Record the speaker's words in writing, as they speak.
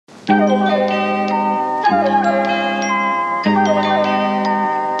Hi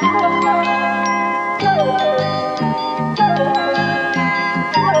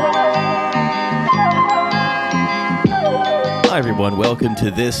everyone, welcome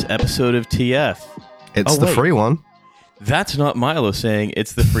to this episode of TF. It's the free one. That's not Milo saying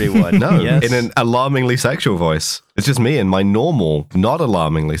it's the free one. No, yes. in an alarmingly sexual voice. It's just me in my normal, not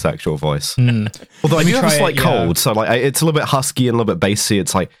alarmingly sexual voice. Although I do have a slight cold, so like it's a little bit husky and a little bit bassy.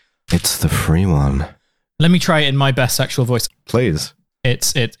 It's like, it's the free one. Let me try it in my best sexual voice. Please.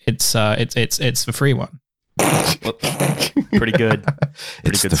 It's the free one. Well, pretty good.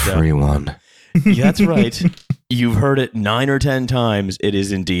 It's good the stuff. free one. Yeah, that's right. You've heard it 9 or 10 times. It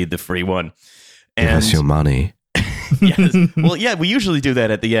is indeed the free one. Give us your money. Yes. Well, yeah, we usually do that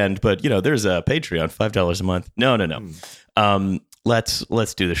at the end, but there's a Patreon, $5 a month. No.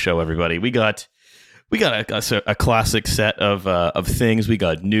 Let's do the show, everybody. We got a classic set of things. We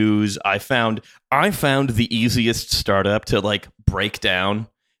got news. I found the easiest startup to like break down.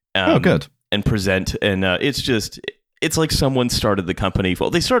 Good. And present, and it's like someone started the company. Well,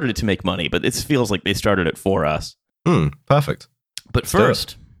 they started it to make money, but it feels like they started it for us. Perfect. But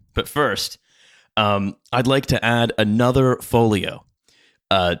first, I'd like to add another folio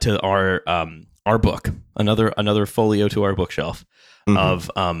to our book, another folio to our bookshelf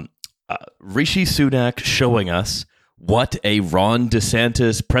of Rishi Sunak showing us what a Ron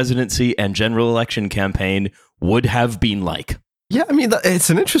DeSantis presidency and general election campaign would have been like. Yeah, I mean, it's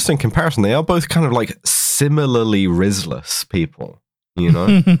an interesting comparison. They are both kind of like similarly Rizless people, you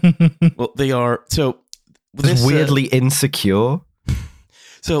know? Well, they are. So this weirdly insecure.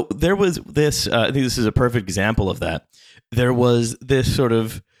 So there was this, I think this is a perfect example of that. There was this sort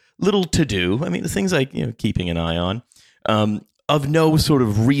of little to-do, I mean, the things like, keeping an eye on, of no sort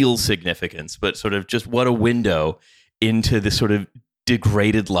of real significance, but sort of just what a window into this sort of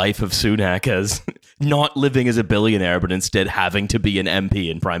degraded life of Sunak as not living as a billionaire, but instead having to be an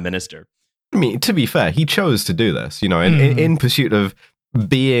MP and prime minister. I mean, to be fair, he chose to do this, in pursuit of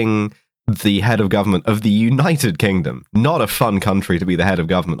being the head of government of the United Kingdom. Not a fun country to be the head of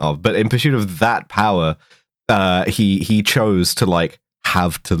government of, but in pursuit of that power, he chose to like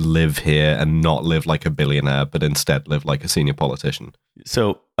have to live here and not live like a billionaire, but instead live like a senior politician.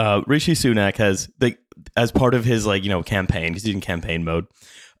 So Rishi Sunak has, as part of his campaign, he's in campaign mode,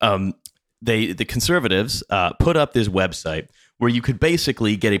 the Conservatives put up this website where you could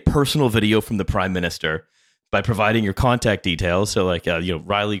basically get a personal video from the Prime Minister by providing your contact details. So like,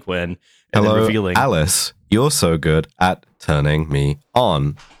 Riley Quinn, and hello, then revealing, Alice, you're so good at turning me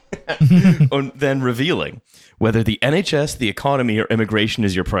on. and then revealing whether the NHS, the economy, or immigration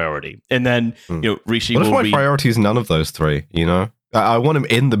is your priority. And then, Rishi what will if my priority is none of those three, I want him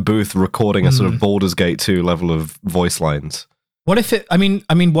in the booth recording a sort of Baldur's Gate 2 level of voice lines. What if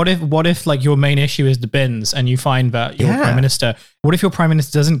what if like your main issue is the bins and you find that your prime minister, what if your prime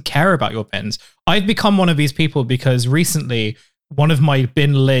minister doesn't care about your bins? I've become one of these people because recently one of my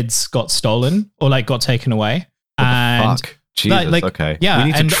bin lids got stolen or like got taken away. Fuck. Jesus, okay. Yeah,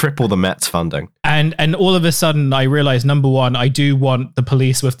 we need to triple the Mets funding. And all of a sudden I realized, number one, I do want the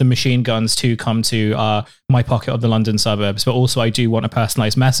police with the machine guns to come to my pocket of the London suburbs, but also I do want a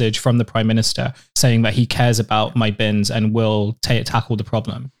personalized message from the Prime Minister saying that he cares about my bins and will tackle the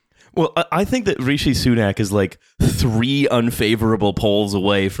problem. Well, I think that Rishi Sunak is like 3 unfavorable polls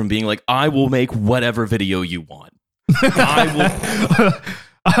away from being like, I will make whatever video you want.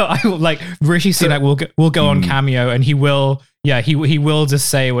 I will like Rishi Sunak will go on Cameo and he will just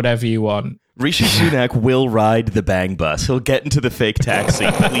say whatever you want. Rishi Sunak will ride the bang bus. He'll get into the fake taxi.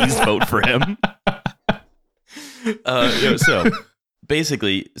 Please vote for him. So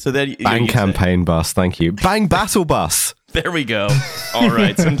basically, bang campaign bus. Thank you. Bang battle bus. There we go. All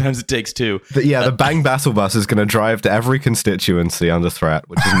right. Sometimes it takes 2. The bang battle bus is going to drive to every constituency under threat,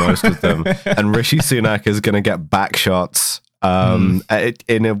 which is most of them, and Rishi Sunak is going to get back shots. In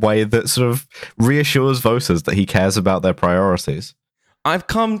a way that sort of reassures voters that he cares about their priorities. I've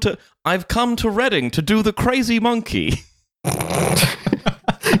come to Reading to do the crazy monkey.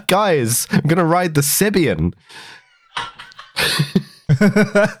 Guys, I'm gonna ride the Sibian.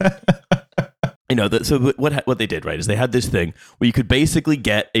 So what they did, right, is they had this thing where you could basically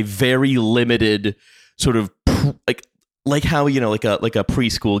get a very limited sort of like how like a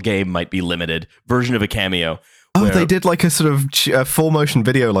preschool game might be limited version of a Cameo. Oh, they did like a sort of full motion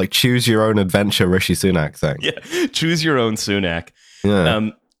video, like choose your own adventure Rishi Sunak thing. Yeah, choose your own Sunak. Yeah.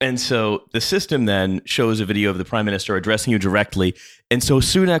 And so the system then shows a video of the Prime Minister addressing you directly. And so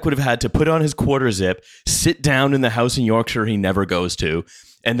Sunak would have had to put on his quarter zip, sit down in the house in Yorkshire he never goes to,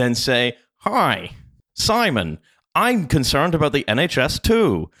 and then say, "Hi, Simon, I'm concerned about the NHS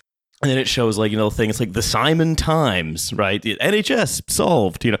too. And then it shows like, things like the Simon Times, right? The NHS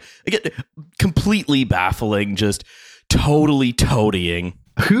solved, again, completely baffling, just totally toadying.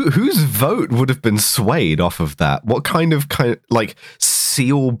 Whose vote would have been swayed off of that? What kind of like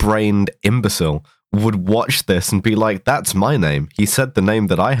seal-brained imbecile would watch this and be like, that's my name. He said the name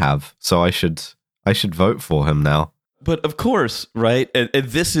that I have, so I should vote for him now. But of course, right? And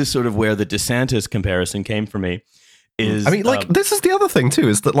this is sort of where the DeSantis comparison came for me. This is the other thing too,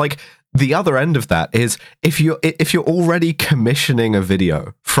 is that like the other end of that is if you're already commissioning a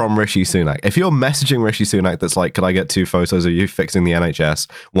video from Rishi Sunak, if you're messaging Rishi Sunak that's like, could I get 2 photos of you fixing the NHS,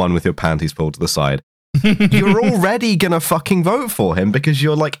 one with your panties pulled to the side, you're already gonna fucking vote for him because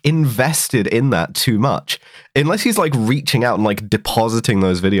you're like invested in that too much. Unless he's like reaching out and like depositing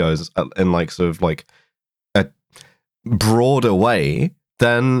those videos in like sort of like a broader way,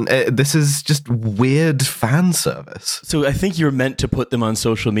 then this is just weird fan service. So I think you're meant to put them on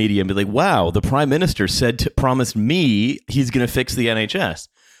social media and be like, wow, the prime minister promised me he's going to fix the NHS.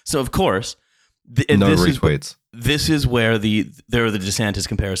 So of course, no retweets. This is where the DeSantis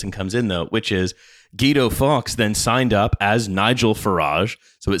comparison comes in, though, which is Guido Fawkes then signed up as Nigel Farage.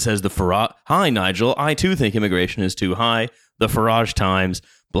 So it says hi, Nigel, I too think immigration is too high. The Farage Times,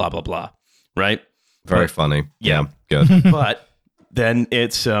 blah, blah, blah. Right? Very funny. Yeah. Good. But then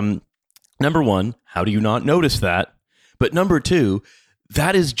it's, number one, how do you not notice that? But number two,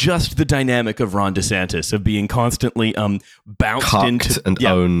 that is just the dynamic of Ron DeSantis, of being constantly bounced Cucked into and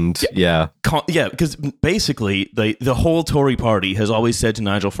owned. Yeah. Because basically the whole Tory party has always said to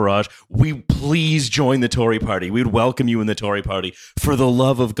Nigel Farage, please join the Tory party. We would welcome you in the Tory party. For the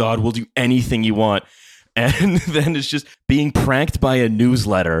love of God, we'll do anything you want. And then it's just being pranked by a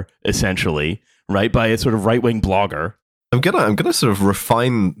newsletter, essentially, right? By a sort of right-wing blogger. I'm gonna sort of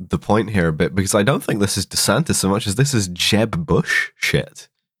refine the point here a bit, because I don't think this is DeSantis so much as this is Jeb Bush shit,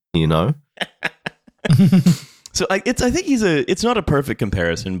 So I think it's not a perfect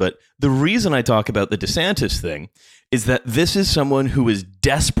comparison, but the reason I talk about the DeSantis thing is that this is someone who is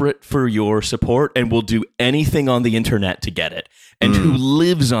desperate for your support and will do anything on the internet to get it, and who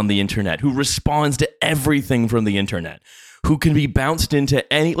lives on the internet, who responds to everything from the internet, who can be bounced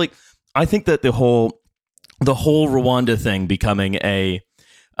into any, like, I think that the whole Rwanda thing becoming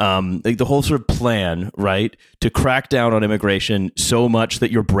the whole sort of plan, right, to crack down on immigration so much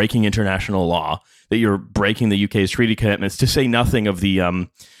that you're breaking international law, that you're breaking the UK's treaty commitments, to say nothing of the,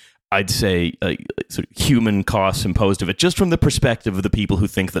 I'd say, sort of human costs imposed of it, just from the perspective of the people who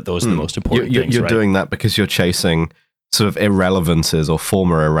think that those are the most important things. You're right? doing that because you're chasing sort of irrelevances or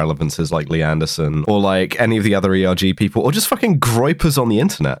former irrelevances like Lee Anderson or like any of the other ERG people, or just fucking groypers on the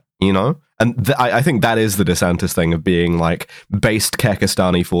internet, And I think that is the DeSantis thing of being like, based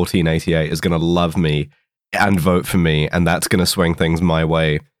Kekistani 1488 is going to love me and vote for me, and that's going to swing things my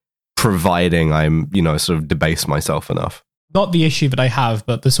way, providing I'm, sort of debase myself enough. Not the issue that I have,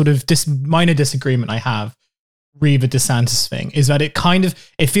 but the sort of minor disagreement I have re the DeSantis thing is that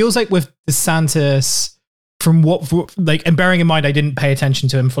it feels like with DeSantis, and bearing in mind I didn't pay attention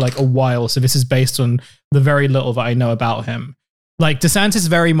to him for like a while, so this is based on the very little that I know about him. Like DeSantis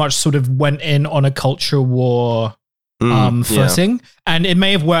very much sort of went in on a culture war footing, and it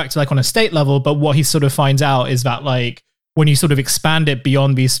may have worked like on a state level, but what he sort of finds out is that like when you sort of expand it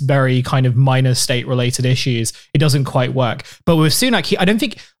beyond these very kind of minor state related issues, it doesn't quite work. But with Sunak, I don't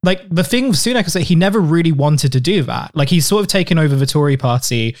think, like, the thing with Sunak is that he never really wanted to do that. Like, he's sort of taken over the Tory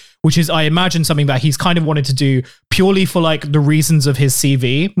party, which is, I imagine, something that he's kind of wanted to do purely for like the reasons of his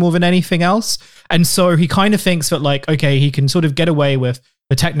CV more than anything else. And so he kind of thinks that like, okay, he can sort of get away with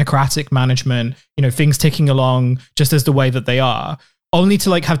the technocratic management, things ticking along just as the way that they are, only to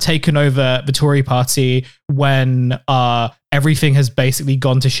like have taken over the Tory party when everything has basically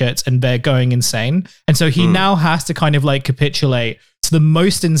gone to shit and they're going insane. And so he now has to kind of like capitulate to the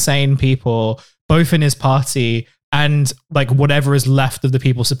most insane people, both in his party and like whatever is left of the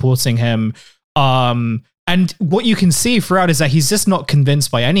people supporting him. And what you can see throughout is that he's just not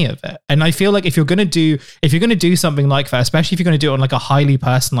convinced by any of it. And I feel like if you're going to do something like that, especially if you're going to do it on like a highly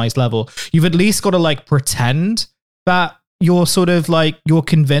personalized level, you've at least got to like pretend that you're sort of like, you're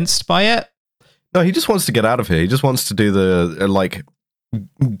convinced by it. No, he just wants to get out of here. He just wants to do the, like,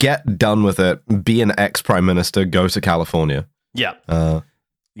 get done with it, be an ex-prime minister, go to California. Yeah.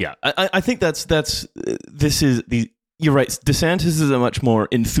 Yeah. I think you're right. DeSantis is a much more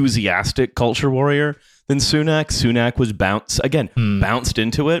enthusiastic culture warrior than Sunak. Sunak was bounced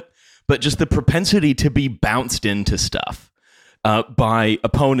into it, but just the propensity to be bounced into stuff by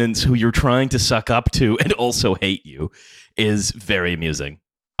opponents who you're trying to suck up to and also hate you is very amusing.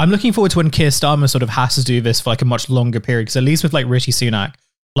 I'm looking forward to when Keir Starmer sort of has to do this for like a much longer period, because at least with like Rishi Sunak,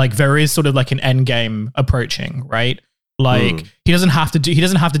 like there is sort of like an end game approaching, right? Like he doesn't have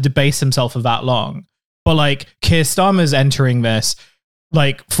to debase himself for that long. But like Keir Starmer's entering this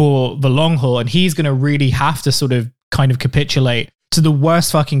like for the long haul, and he's going to really have to sort of kind of capitulate to the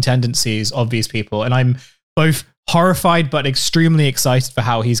worst fucking tendencies of these people. And I'm both horrified but extremely excited for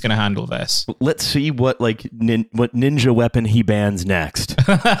how he's going to handle this. Let's see what what ninja weapon he bans next.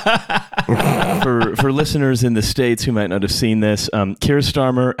 For listeners in the States who might not have seen this, Keir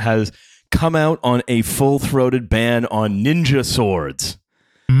Starmer has come out on a full-throated ban on ninja swords.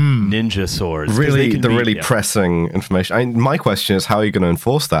 Ninja swords. Really pressing information. My question is, how are you going to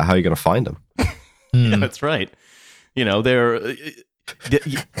enforce that? How are you going to find them? Yeah, that's right. You know, they're...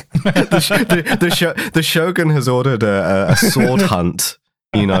 the Shogun has ordered a sword hunt,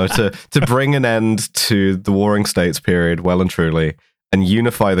 you know, to bring an end to the Warring States period well and truly and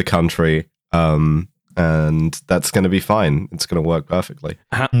unify the country. And that's going to be fine. It's going to work perfectly.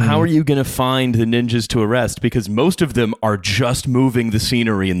 How are you going to find the ninjas to arrest? Because most of them are just moving the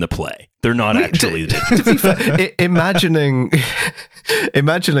scenery in the play. They're not actually to be fair, imagining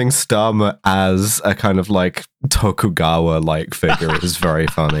Starmer as a kind of like Tokugawa-like figure is very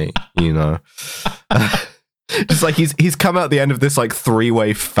funny, you know. Just like he's come out the end of this like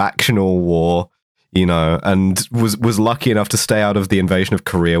 3-way factional war, you know, and was lucky enough to stay out of the invasion of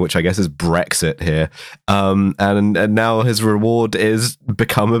Korea, which I guess is Brexit here. And now his reward is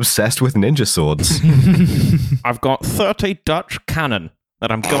become obsessed with ninja swords. I've got 30 Dutch cannon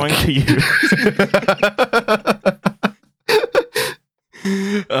that I'm going to use.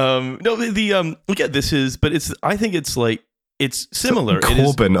 Look at this is, but I think it's like, it's similar.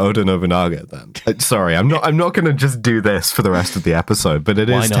 Corbin Oda Nobunaga then. Sorry, I'm not going to just do this for the rest of the episode, but it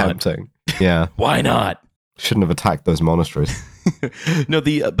is tempting. Yeah. Why not? Shouldn't have attacked those monasteries. No,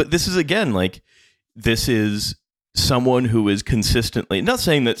 but this is again, like, this is someone who is consistently, not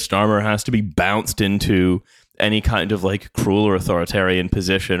saying that Starmer has to be bounced into any kind of like cruel or authoritarian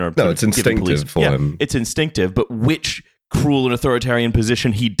position, or no, it's instinctive for him. It's instinctive, but which cruel and authoritarian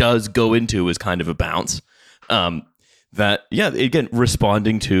position he does go into is kind of a bounce. Again,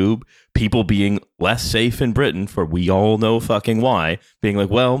 responding to people being less safe in Britain, for we all know fucking why, being like,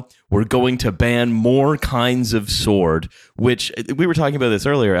 well, we're going to ban more kinds of sword, which we were talking about this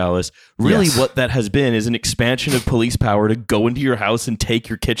earlier, Alice. Really, yes. What that has been is an expansion of police power to go into your house and take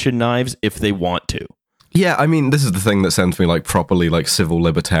your kitchen knives if they want to. Yeah, I mean, this is the thing that sends me like properly like civil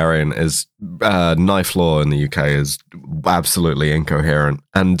libertarian is knife law in the UK is absolutely incoherent.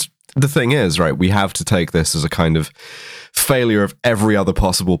 And the thing is, right, we have to take this as a kind of failure of every other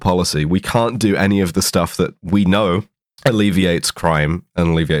possible policy. We can't do any of the stuff that we know alleviates crime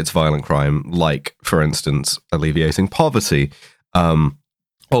and alleviates violent crime, like, for instance, alleviating poverty,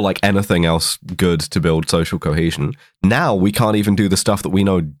 or like anything else good to build social cohesion. Now we can't even do the stuff that we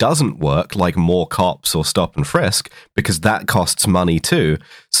know doesn't work, like more cops or stop and frisk, because that costs money too.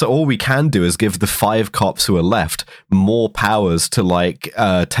 So all we can do is give the 5 cops who are left more powers to like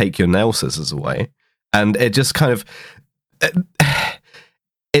take your nail scissors away. And it just kind of...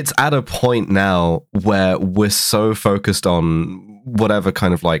 It's at a point now where we're so focused on whatever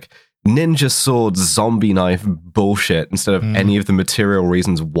kind of like ninja sword, zombie knife bullshit instead of any of the material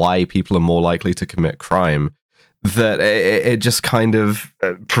reasons why people are more likely to commit crime, that it just kind of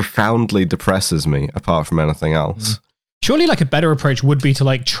profoundly depresses me apart from anything else. Surely like a better approach would be to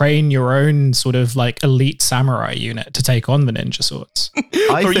like train your own sort of like elite samurai unit to take on the ninja swords.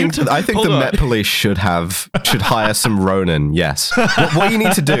 I think the Met Police should hire some Ronin. Yes. What you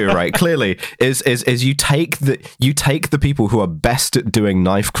need to do, right, clearly, is you take the people who are best at doing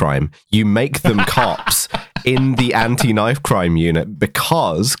knife crime, you make them cops in the anti-knife crime unit,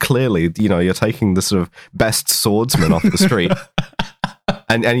 because clearly, you know, you're taking the sort of best swordsman off the street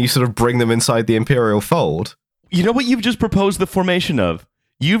and you sort of bring them inside the Imperial fold. You know what you've just proposed the formation of?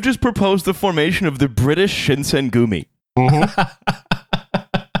 You've just proposed the formation of the British Shinsengumi.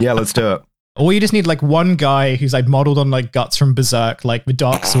 Mm-hmm. Yeah, let's do it. Or you just need like one guy who's like modeled on like Guts from Berserk, like the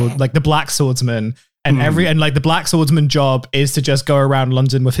dark sword, like the black swordsman, and like the black swordsman job is to just go around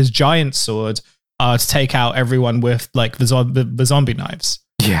London with his giant sword to take out everyone with like the zombie knives.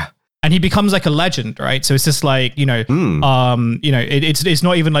 Yeah. And he becomes like a legend, right? So it's just like, you know, it's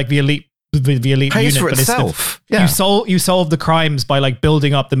not even like the elite pays unit, for but itself. You solve the crimes by like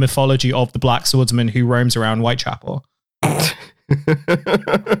building up the mythology of the black swordsman who roams around Whitechapel. All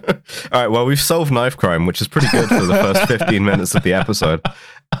right, well, we've solved knife crime, which is pretty good for the first 15 minutes of the episode.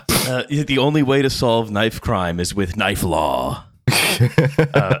 The only way to solve knife crime is with knife law.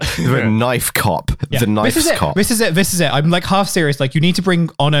 The knife cop. Yeah. The knife cop. This is it. I'm like half serious. Like, you need to bring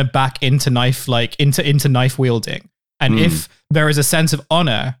honor back into knife, like into knife wielding. And if there is a sense of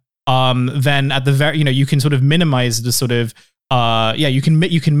honor, then at the very, you can sort of minimize the sort of, you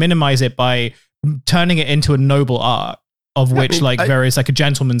can minimize it by turning it into a noble art. Of which, there is like a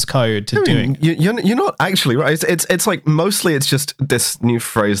gentleman's code to doing. You're not actually right. It's like mostly it's just this new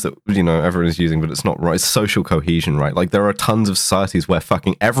phrase that everyone is using, but it's not right. It's social cohesion, right? Like there are tons of societies where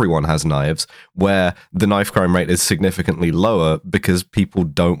fucking everyone has knives, where the knife crime rate is significantly lower because people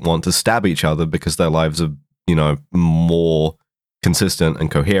don't want to stab each other because their lives are more consistent and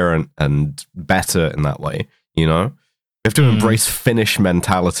coherent and better in that way. We have to embrace Finnish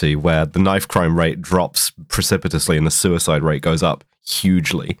mentality where the knife crime rate drops precipitously and the suicide rate goes up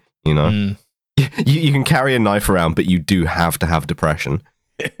hugely, You can carry a knife around, but you do have to have depression.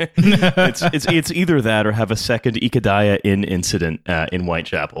 it's either that or have a second Ikadaya Inn incident in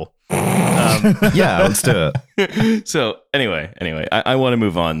Whitechapel. Yeah, let's do it. So anyway, I want to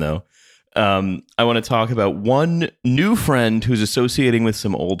move on, though. I want to talk about one new friend who's associating with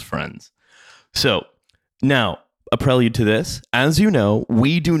some old friends. So now, a prelude to this, as you know,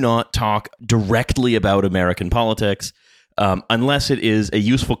 we do not talk directly about American politics unless it is a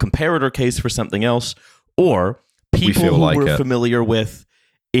useful comparator case for something else, or people who we're familiar with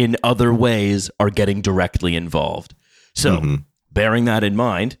in other ways are getting directly involved. So, bearing that in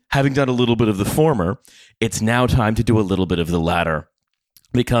mind, having done a little bit of the former, it's now time to do a little bit of the latter.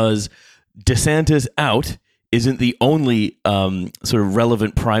 Because DeSantis out isn't the only sort of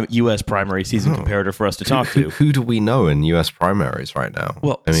relevant U.S. primary season comparator for us to talk to. Who do we know in U.S. primaries right now?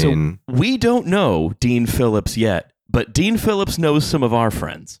 Well, so we don't know Dean Phillips yet, but Dean Phillips knows some of our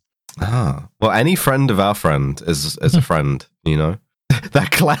friends. Well, any friend of our friend is a friend,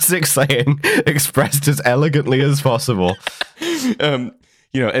 That classic saying, expressed as elegantly as possible.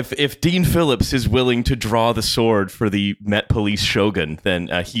 If Dean Phillips is willing to draw the sword for the Met Police Shogun, then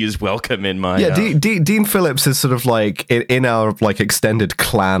he is welcome in my... Yeah, Dean Phillips is sort of like in our extended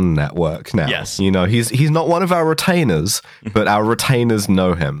clan network now. Yes. He's not one of our retainers, but our retainers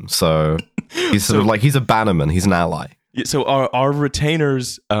know him. So he's sort of like, he's a bannerman. He's an ally. So our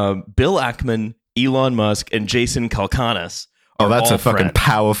retainers, Bill Ackman, Elon Musk, and Jason Kalkanis. Oh, that's a fucking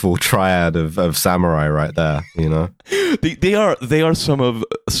powerful triad of samurai right there, They are some of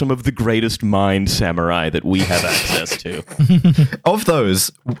the greatest mind samurai that we have access to. Of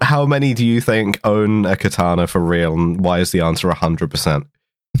those, how many do you think own a katana for real, and why is the answer 100%?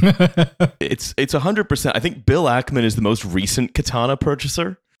 It's 100%. I think Bill Ackman is the most recent katana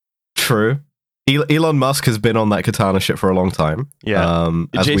purchaser. True. Elon Musk has been on that katana shit for a long time. Yeah.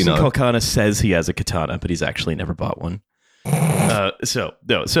 As Jason we know. Kalkanis says he has a katana, but he's actually never bought one.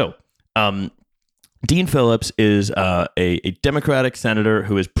 Dean Phillips is a Democratic senator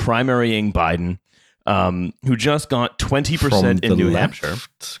who is primarying Biden, who just got 20% in New Hampshire.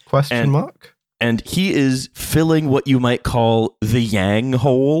 Question mark? And he is filling what you might call the Yang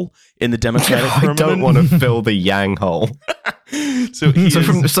hole in the Democratic firmament. I don't want to fill the Yang hole. So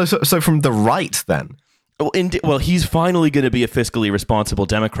from the right, then? Well, he's finally going to be a fiscally responsible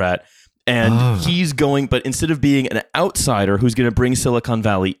Democrat. And he's going, but instead of being an outsider who's going to bring Silicon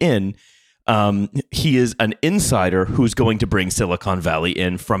Valley in, he is an insider who's going to bring Silicon Valley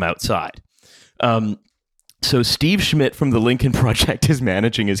in from outside. So Steve Schmidt from the Lincoln Project is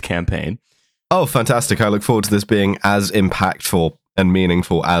managing his campaign. Oh, fantastic. I look forward to this being as impactful and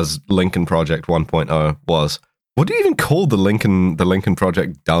meaningful as Lincoln Project 1.0 was. What do you even call the Lincoln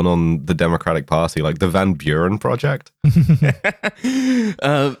Project done on the Democratic Party? Like the Van Buren Project?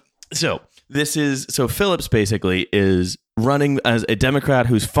 So Phillips basically is running as a Democrat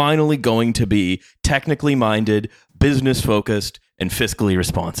who's finally going to be technically minded, business focused, and fiscally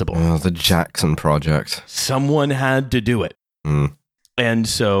responsible. Oh, the Jackson Project. Someone had to do it. And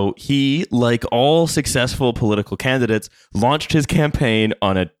so he, like all successful political candidates, launched his campaign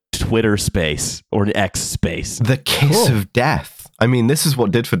on a Twitter space or an X space. The kiss of death. I mean, this is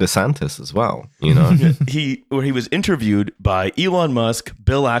what did for DeSantis as well, He was interviewed by Elon Musk,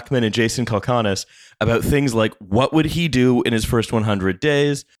 Bill Ackman, and Jason Kalkanis about things like what would he do in his first 100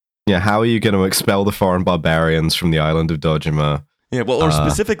 days? Yeah, how are you going to expel the foreign barbarians from the island of Dojima? Yeah, well, or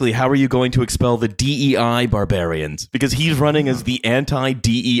specifically, how are you going to expel the DEI barbarians? Because he's running as the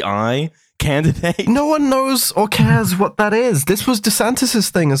anti-DEI candidate. No one knows or cares what that is. This was DeSantis's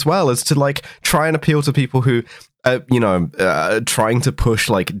thing as well, is to try and appeal to people who, trying to push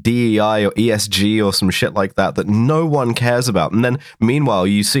DEI or ESG or some shit like that no one cares about. And then meanwhile,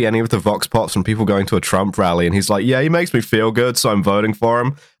 you see any of the vox pops from people going to a Trump rally, and he's like, "Yeah, he makes me feel good, so I'm voting for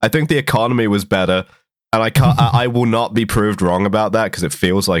him. I think the economy was better." And I will not be proved wrong about that because it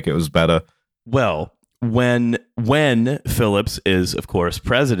feels like it was better. Well, when Phillips is, of course,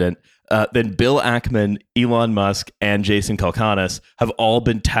 president, then Bill Ackman, Elon Musk, and Jason Kalkanis have all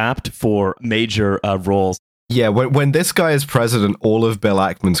been tapped for major roles. Yeah, when this guy is president, all of Bill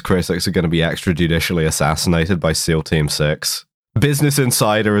Ackman's critics are going to be extrajudicially assassinated by SEAL Team 6. Business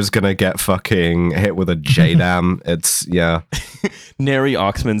Insider is going to get fucking hit with a JDAM. It's, yeah. Neri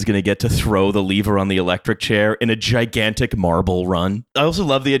Oxman's going to get to throw the lever on the electric chair in a gigantic marble run. I also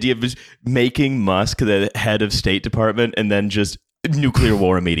love the idea of just making Musk the head of State Department and then just nuclear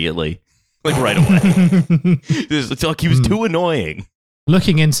war immediately. Like right away. It's like he was too annoying.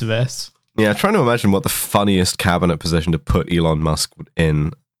 Looking into this. Yeah, trying to imagine what the funniest cabinet position to put Elon Musk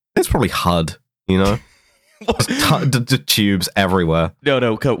in. It's probably HUD, you know? Tubes everywhere.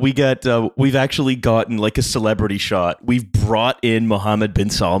 No, we've actually gotten like a celebrity shot. We've brought in Mohammed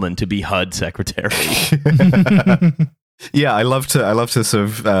bin Salman to be HUD secretary. Yeah, I love to sort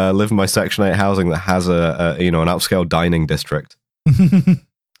of live in my Section 8 housing that has an upscale dining district.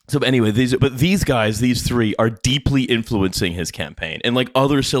 So anyway, these guys, these three, are deeply influencing his campaign, and like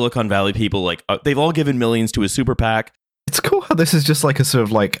other Silicon Valley people, like they've all given millions to his super PAC. It's cool how this is just like a sort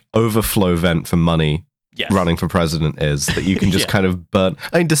of like overflow vent for money. Yes. Running for president is that you can just kind of burn.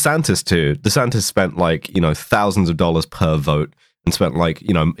 I mean, DeSantis too. DeSantis spent like, thousands of dollars per vote and spent like,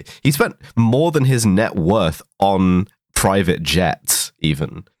 he spent more than his net worth on private jets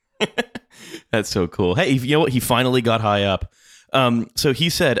even. That's so cool. Hey, you know what? He finally got high up. So he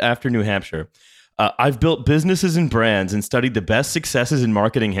said after New Hampshire, I've built businesses and brands and studied the best successes in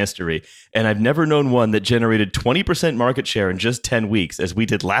marketing history, and I've never known one that generated 20% market share in just 10 weeks, as we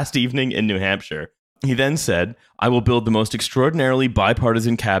did last evening in New Hampshire. He then said, I will build the most extraordinarily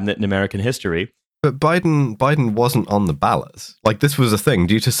bipartisan cabinet in American history. But Biden wasn't on the ballot. Like, this was a thing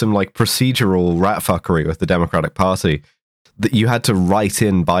due to some like procedural rat fuckery with the Democratic Party that you had to write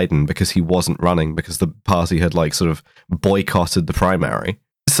in Biden because he wasn't running because the party had like sort of boycotted the primary.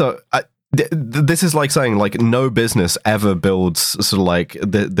 So this is like saying like no business ever builds sort of like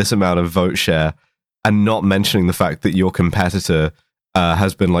this amount of vote share and not mentioning the fact that your competitor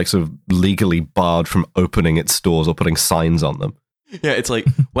has been like sort of legally barred from opening its stores or putting signs on them. Yeah, it's like,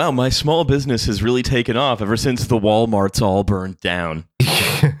 wow, my small business has really taken off ever since the Walmarts all burned down.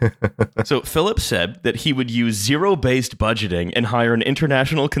 So Phillips said that he would use zero-based budgeting and hire an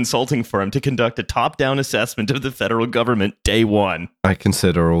international consulting firm to conduct a top-down assessment of the federal government day one. I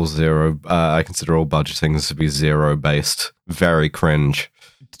consider all budgeting to be zero-based. Very cringe.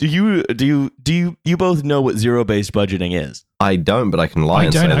 Do you both know what zero-based budgeting is? I don't, but I can lie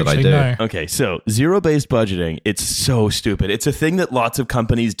and say that I do. Know. Okay, so zero-based budgeting, it's so stupid. It's a thing that lots of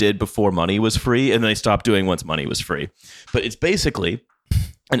companies did before money was free, and they stopped doing once money was free. But it's basically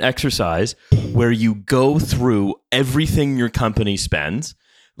an exercise where you go through everything your company spends,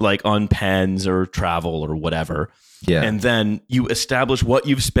 like on pens or travel or whatever, and then you establish what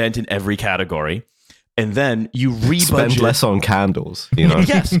you've spent in every category. And then you rebudget. Spend less on candles, you know?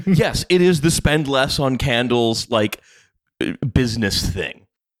 Yes, it is the spend less on candles, like, business thing.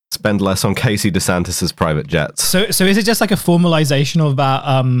 Spend less on Casey DeSantis's private jets. So is it just like a formalization of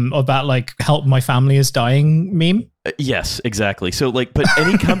that like help my family is dying meme? Yes, exactly. So like, but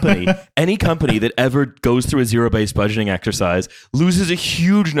any company that ever goes through a zero-based budgeting exercise loses a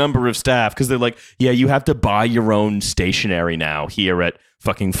huge number of staff because they're like, yeah, you have to buy your own stationery now here at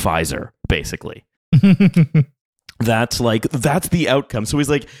fucking Pfizer, basically. That's the outcome. So he's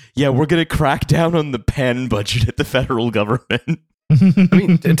like, yeah, we're going to crack down on the pen budget at the federal government. I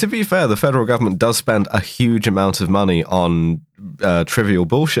mean, to be fair, the federal government does spend a huge amount of money on trivial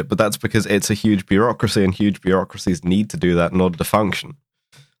bullshit, but that's because it's a huge bureaucracy and huge bureaucracies need to do that in order to function.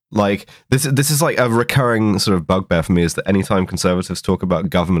 Like, this is like a recurring sort of bugbear for me is that anytime conservatives talk about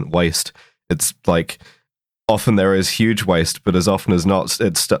government waste, it's like often there is huge waste, but as often as not,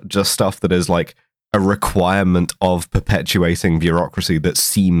 it's just stuff that is like a requirement of perpetuating bureaucracy that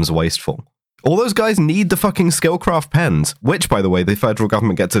seems wasteful. All those guys need the fucking Skillcraft pens, which, by the way, the federal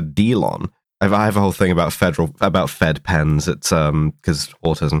government gets a deal on. I have a whole thing about Fed pens. It's because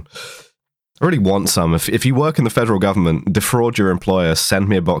autism. I really want some. If you work in the federal government, defraud your employer. Send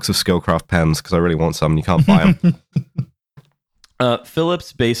me a box of Skillcraft pens because I really want some. You can't buy them.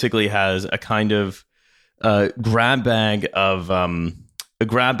 Phillips basically has a kind of grab bag of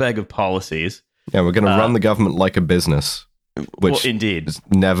policies. Yeah, we're going to run the government like a business, which indeed has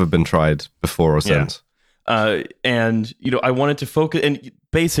never been tried before or since. And, I wanted to focus, and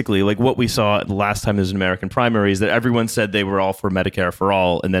basically, like what we saw the last time there was an American primary is that everyone said they were all for Medicare for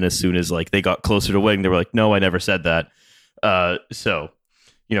all, and then as soon as like they got closer to winning, they were like, no, I never said that.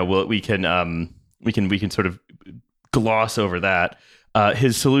 We can sort of gloss over that.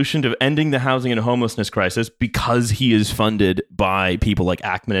 His solution to ending the housing and homelessness crisis, because he is funded by people like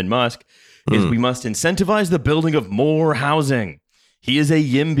Ackman and Musk, is we must incentivize the building of more housing. He is a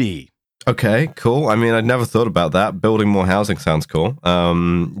YIMBY. Okay, cool. I mean, I'd never thought about that. Building more housing sounds cool.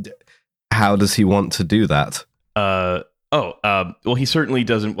 How does he want to do that? Well, he certainly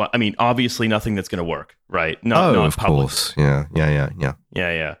doesn't want... I mean, obviously nothing that's going to work, right? Not of public. Course. Yeah.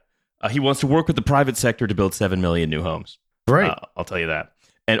 He wants to work with the private sector to build 7 million new homes. Right. I'll tell you that.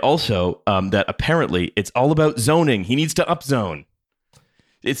 And also that apparently it's all about zoning. He needs to upzone.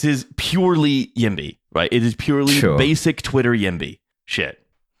 It's his purely YIMBY, right? It is purely basic Twitter YIMBY shit,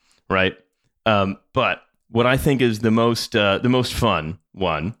 right? But what I think is the most fun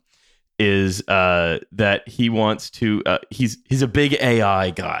one is that he wants to. He's a big AI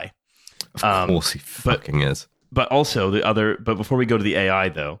guy. Of course, he fucking is. But also But before we go to the AI,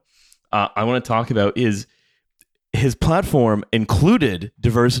 though, I want to talk about his platform included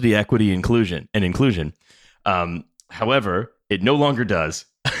diversity, equity, inclusion. However, it no longer does.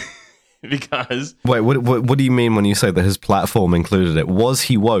 Because wait, what do you mean when you say that his platform included it? Was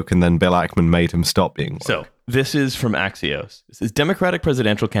he woke and then Bill Ackman made him stop being woke? So this is from Axios. This is Democratic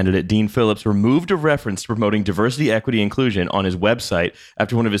presidential candidate Dean Phillips removed a reference to promoting diversity, equity, inclusion on his website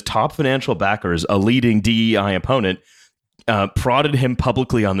after one of his top financial backers, a leading DEI opponent, prodded him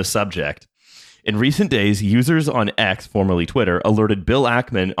publicly on the subject. In recent days, users on X, formerly Twitter, alerted Bill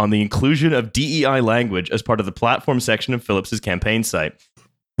Ackman on the inclusion of DEI language as part of the platform section of Phillips's campaign site.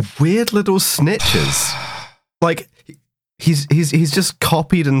 Weird little snitches. Like he's just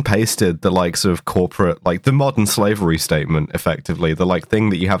copied and pasted the like sort of corporate, like the modern slavery statement, effectively, the like thing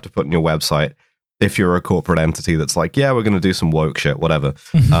that you have to put in your website if you're a corporate entity that's like, yeah, we're going to do some woke shit, whatever.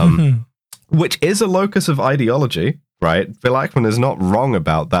 Which is a locus of ideology, right? Bill Ackman is not wrong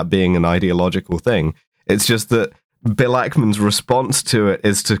about that being an ideological thing. It's just that Bill Ackman's response to it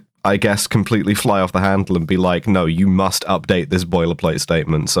is to, I guess, completely fly off the handle and be like, no, you must update this boilerplate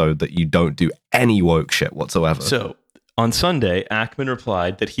statement so that you don't do any woke shit whatsoever. So on Sunday, Ackman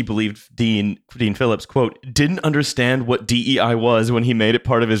replied that he believed Dean Phillips, quote, didn't understand what DEI was when he made it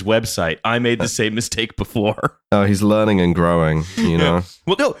part of his website. I made the same mistake before. Oh, he's learning and growing, you know?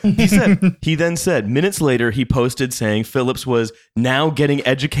 Well, no, he then said, minutes later, he posted saying Phillips was now getting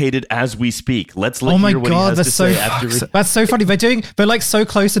educated as we speak. Let's hear what he has to say after. That's so funny. They're like so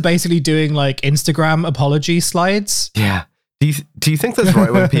close to basically doing like Instagram apology slides. Yeah. Do you think that's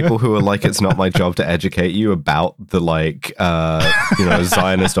right when people who are like, it's not my job to educate you about the like,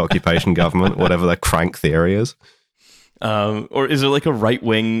 Zionist occupation government, whatever their crank theory is? Or is there like a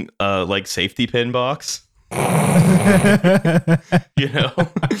right-wing like safety pin box? I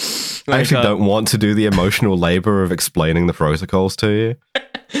actually don't want to do the emotional labor of explaining the protocols to you.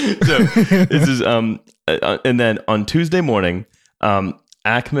 So this is and then on Tuesday morning,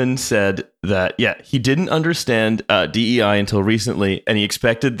 Ackman said that, he didn't understand DEI until recently, and he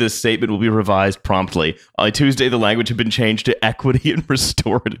expected this statement will be revised promptly. On Tuesday, the language had been changed to equity and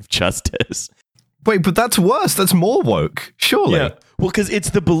restorative justice. Wait, but that's worse. That's more woke, surely. Yeah. Well, because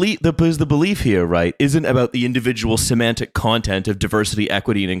it's the belief. The belief here, right, isn't about the individual semantic content of diversity,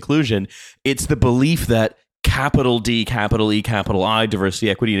 equity, and inclusion. It's the belief that capital D, capital E, capital I,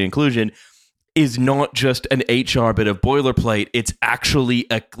 diversity, equity, and inclusion is not just an HR bit of boilerplate. It's actually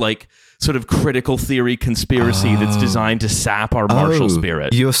a like sort of critical theory conspiracy that's designed to sap our martial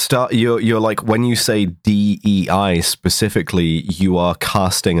spirit. You're like, when you say DEI specifically, you are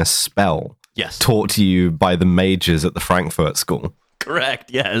casting a spell. Yes. Taught to you by the mages at the Frankfurt School. Correct.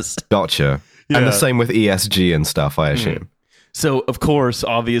 Yes. Gotcha. Yeah. And the same with ESG and stuff, I assume. So, of course,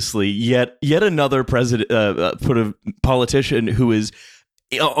 obviously, yet another politician who is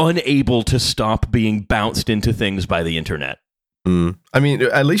unable to stop being bounced into things by the internet. I mean,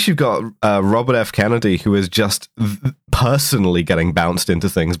 at least you've got Robert F. Kennedy, who is just personally getting bounced into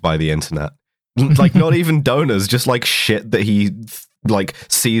things by the internet. Like, not even donors, just like shit that he like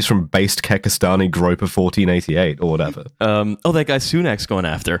sees from based Kekistani Groper 1488 or whatever. That guy Sunak's going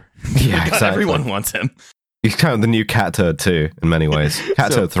after. Yeah, exactly. Everyone wants him. He's kind of the new Cat Turd 2 in many ways.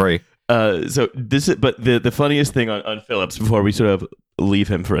 Cat Turd 3. So this is, but the funniest thing on Phillips, before we sort of leave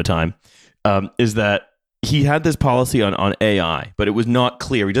him for a time, is that he had this policy on AI, but it was not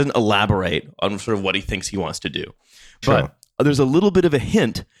clear. He doesn't elaborate on sort of what he thinks he wants to do. Sure. But there's a little bit of a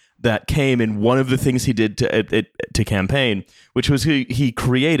hint that came in one of the things he did to campaign, which was he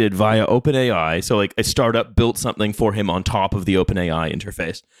created via OpenAI. So like a startup built something for him on top of the OpenAI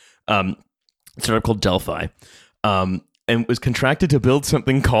interface. A startup called Delphi. And was contracted to build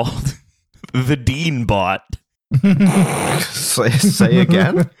something called the Dean Bot. Say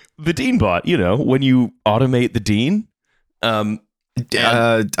again? The Dean Bot, when you automate the Dean.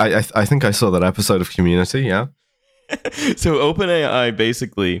 I think I saw that episode of Community. Yeah. So OpenAI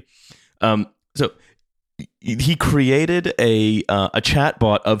basically, so he created a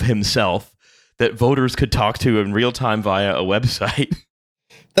chatbot of himself that voters could talk to in real time via a website.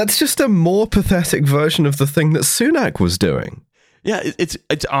 That's just a more pathetic version of the thing that Sunak was doing. Yeah, it's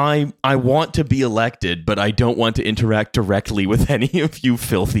I want to be elected, but I don't want to interact directly with any of you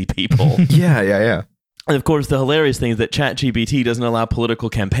filthy people. Yeah. And of course, the hilarious thing is that ChatGPT doesn't allow political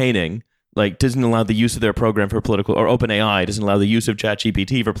campaigning. Like, doesn't allow the use of their program for political, or OpenAI doesn't allow the use of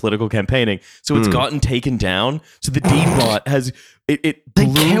ChatGPT for political campaigning. So it's gotten taken down. So the Deanbot has it. They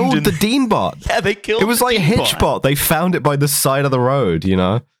killed the Deanbot. Yeah, they killed. It was like Hitchbot. They found it by the side of the road. You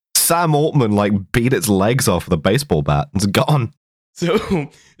know, Sam Altman like beat its legs off with a baseball bat. It's gone. So,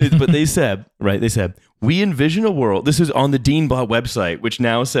 but they said, right? They said, we envision a world. This is on the Deanbot website, which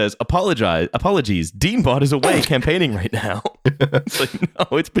now says, apologies. Deanbot is away campaigning right now. It's like,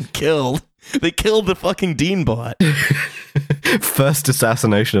 no, it's been killed. They killed the fucking Deanbot. First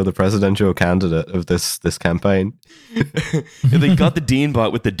assassination of the presidential candidate of this campaign. They got the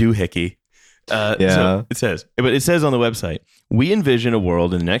Deanbot with the doohickey. So it says on the website, we envision a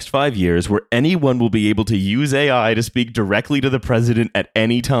world in the next 5 years where anyone will be able to use AI to speak directly to the president at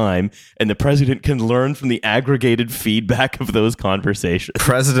any time, and the president can learn from the aggregated feedback of those conversations.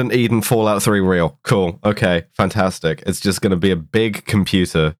 President Eden Fallout 3 real. Cool. Okay. Fantastic. It's just going to be a big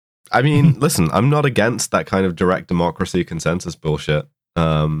computer. I mean, listen, I'm not against that kind of direct democracy consensus bullshit.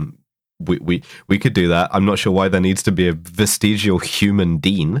 We could do that. I'm not sure why there needs to be a vestigial human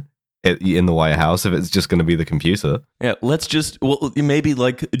dean in the White House if it's just going to be the computer. Yeah, maybe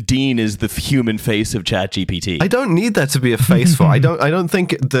like Dean is the human face of ChatGPT. I don't need there to be a face for. I don't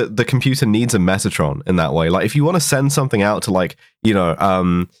think the computer needs a Metatron in that way. Like, if you want to send something out to, like, you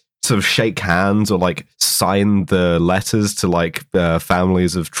know, sort of shake hands or like sign the letters to like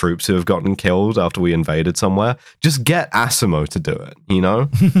families of troops who have gotten killed after we invaded somewhere, just get Asimo to do it. You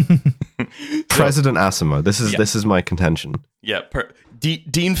know, President Asimo. This is my contention. Yeah.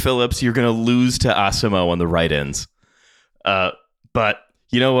 Dean Phillips, you're going to lose to Asimo on the write-ins. But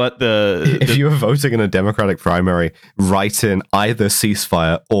you know what? If you were voting in a Democratic primary, write in either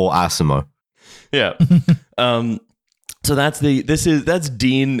ceasefire or Asimo. Yeah. So that's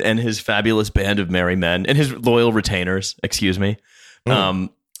Dean and his fabulous band of merry men and his loyal retainers. Excuse me.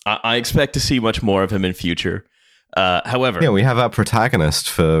 I expect to see much more of him in future. However, yeah, we have our protagonist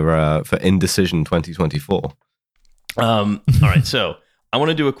for Indecision 2024. All right, so I want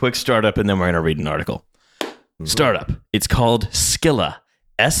to do a quick startup, and then we're going to read an article. Startup. It's called Scylla.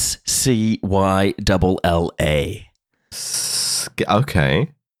 SCYLLA.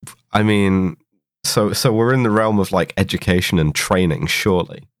 Okay. I mean, so we're in the realm of like education and training,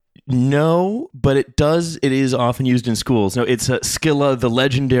 surely. No, but it is often used in schools. No, it's Scylla, the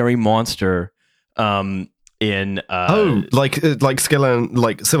legendary monster. Like Scylla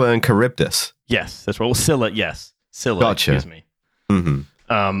and Scylla and Charybdis. Yes, that's right. Well, Scylla, yes. Scylla, gotcha. Excuse me.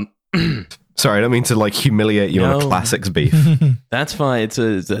 Mm-hmm. Sorry, I don't mean to like humiliate you on a classics beef. That's fine. It's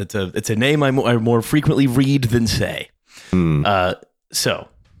a name I more frequently read than say. So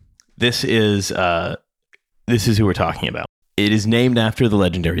this is who we're talking about. It is named after the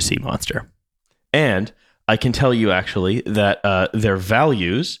legendary sea monster, and I can tell you actually that their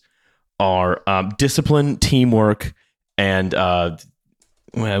values are discipline, teamwork, and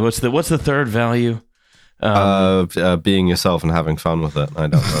what's the third value? Being yourself and having fun with it. I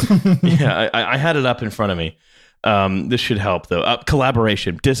don't know. Yeah, I had it up in front of me. This should help though.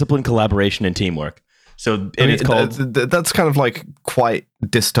 Collaboration, discipline, collaboration, and teamwork. So it's called. That's kind of like quite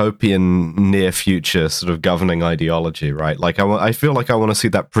dystopian, near future sort of governing ideology, right? Like I feel like I want to see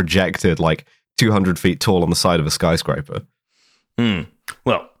that projected like 200 feet tall on the side of a skyscraper.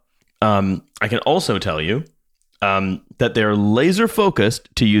 Well, I can also tell you that they're laser focused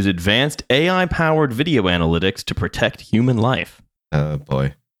to use advanced AI-powered video analytics to protect human life. Oh,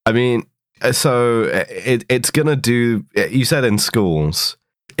 boy. I mean, so it's going to do... You said in schools.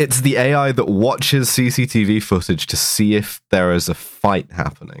 It's the AI that watches CCTV footage to see if there is a fight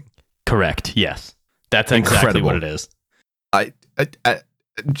happening. Correct, yes. That's exactly what it is.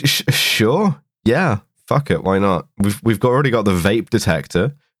 Sure. Yeah. Fuck it. Why not? We've already got the vape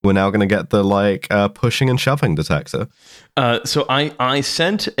detector. We're now going to get the pushing and shoving detector. So I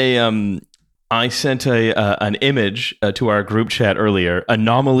sent an image to our group chat earlier.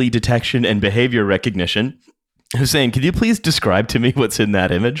 Anomaly detection and behavior recognition. Hussein, could you please describe to me what's in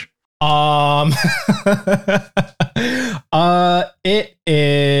that image? It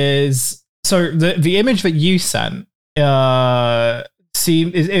is so the image that you sent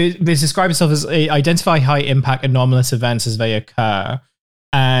describes itself as identify high impact anomalous events as they occur.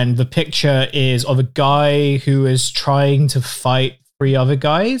 And the picture is of a guy who is trying to fight 3 other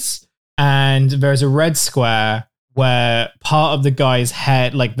guys. And there's a red square where part of the guy's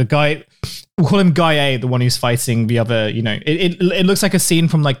head, like the guy, we'll call him Guy A, the one who's fighting the other, it looks like a scene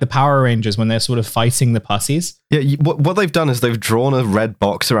from like the Power Rangers when they're sort of fighting the pussies. Yeah, what they've done is they've drawn a red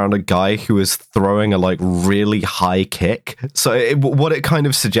box around a guy who is throwing a like really high kick. So what it kind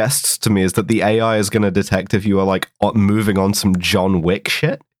of suggests to me is that the AI is going to detect if you are like moving on some John Wick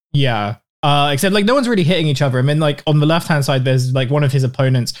shit. Yeah. Except like no one's really hitting each other. I mean, like on the left-hand side, there's like one of his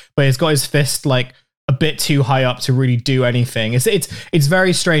opponents, but he's got his fist like a bit too high up to really do anything. It's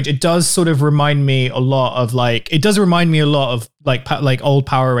very strange. It does sort of remind me a lot of like old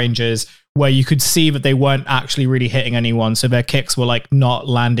Power Rangers where you could see that they weren't actually really hitting anyone, so their kicks were like not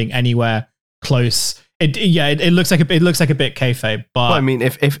landing anywhere close. It looks like a bit kayfabe. But well, I mean,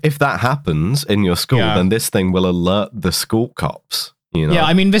 if that happens in your school, then this thing will alert the school cops. You know? Yeah,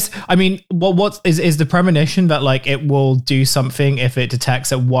 what is the premonition that like it will do something if it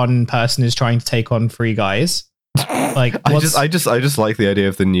detects that one person is trying to take on 3 guys? Like, I just like the idea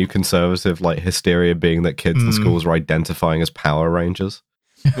of the new conservative like hysteria being that kids in schools are identifying as Power Rangers.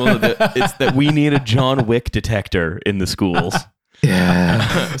 Well, it's that we need a John Wick detector in the schools.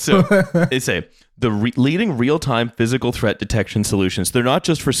 Yeah. So they say the leading real-time physical threat detection solutions. They're not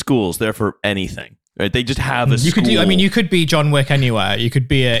just for schools; they're for anything. Right? They just have a. You could be John Wick anywhere. You could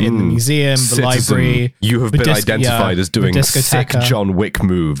be in the museum, the library. You have been identified as doing sick John Wick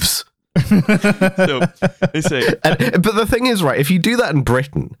moves. So they say, but the thing is, right? If you do that in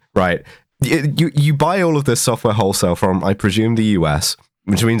Britain, right, you buy all of this software wholesale from, I presume, the US,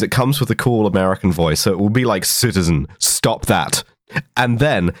 which means it comes with a cool American voice. So it will be like, "Citizen, stop that," and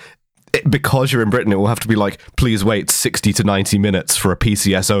then. Because you're in Britain, it will have to be like, "Please wait 60 to 90 minutes for a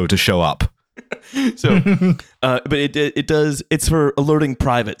PCSO to show up." So, but it does. It's for alerting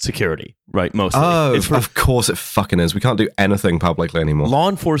private security, right? Mostly. Oh, of course it fucking is. We can't do anything publicly anymore. Law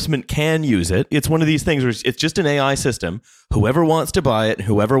enforcement can use it. It's one of these things where it's just an AI system. Whoever wants to buy it,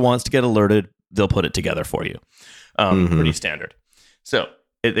 whoever wants to get alerted, they'll put it together for you. Pretty standard. So.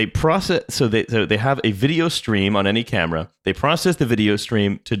 They process, so they have a video stream on any camera. They process the video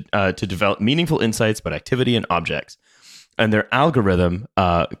stream to develop meaningful insights about activity and objects. And their algorithm,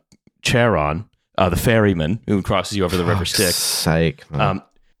 Charon, the ferryman who crosses you over the river Styx. Sake, man.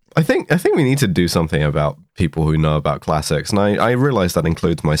 I think we need to do something about people who know about classics, and I realize that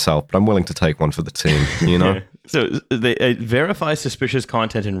includes myself, but I'm willing to take one for the team. You know. So they verify suspicious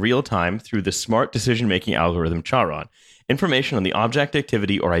content in real time through the smart decision-making algorithm Charon. Information on the object,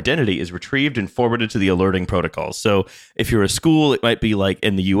 activity, or identity is retrieved and forwarded to the alerting protocols. So if you're a school, it might be like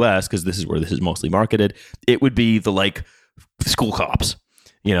in the US, because this is where this is mostly marketed, it would be the like school cops.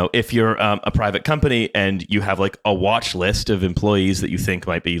 You know, if you're a private company and you have like a watch list of employees that you think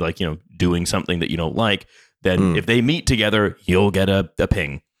might be like, doing something that you don't like, then if they meet together, you'll get a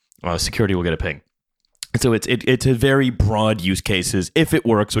ping. Security will get a ping. So it's a very broad use cases if it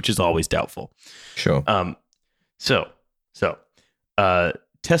works, which is always doubtful. Sure. So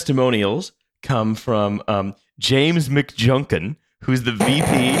testimonials come from James McJunkin, who's the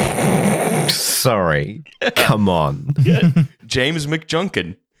VP. Sorry, come on. James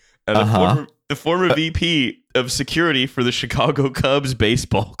McJunkin, the former VP of security for the Chicago Cubs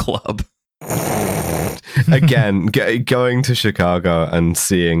baseball club. Again, going to Chicago and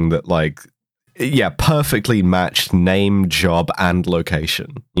seeing that, like, perfectly matched name, job, and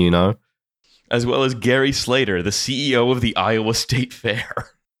location, As well as Gary Slater, the CEO of the Iowa State Fair.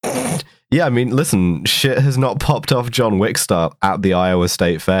 Yeah, I mean, listen, shit has not popped off John Wick style at the Iowa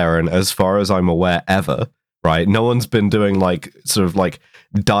State Fair, and as far as I'm aware, ever, right? No one's been doing, like, sort of, like,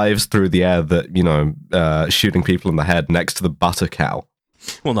 dives through the air that, shooting people in the head next to the butter cow.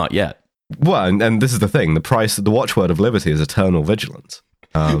 Well, not yet. Well, and this is the thing. The watchword of liberty is eternal vigilance.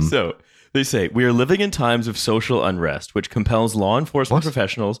 So... They say, we are living in times of social unrest, which compels law enforcement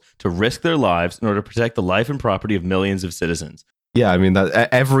professionals to risk their lives in order to protect the life and property of millions of citizens. Yeah, I mean, that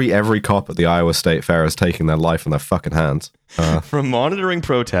every cop at the Iowa State Fair is taking their life in their fucking hands. From monitoring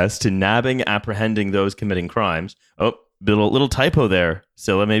protests to nabbing, apprehending those committing crimes. Oh, little typo there,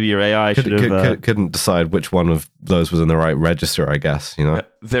 Scylla. Maybe your AI should have... couldn't decide which one of those was in the right register, I guess,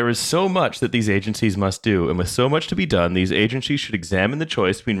 There is so much that these agencies must do, and with so much to be done, these agencies should examine the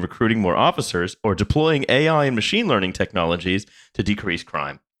choice between recruiting more officers or deploying AI and machine learning technologies to decrease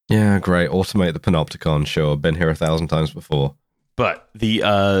crime. Yeah, great. Automate the panopticon, sure. Been here 1,000 times before. But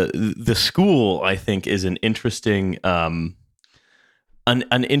the school, I think, is an interesting... an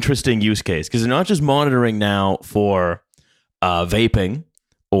interesting use case, because they're not just monitoring now for vaping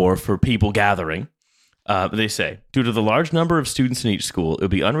or for people gathering. They say, due to the large number of students in each school, it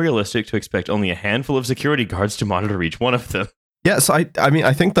would be unrealistic to expect only a handful of security guards to monitor each one of them. Yes, I mean,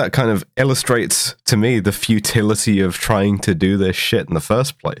 I think that kind of illustrates to me the futility of trying to do this shit in the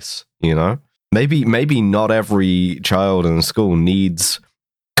first place, you know? Maybe not every child in school needs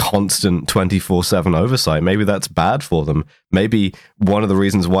constant 24/7 oversight. Maybe that's bad for them. Maybe one of the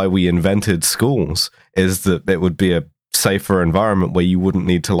reasons why we invented schools is that it would be a safer environment where you wouldn't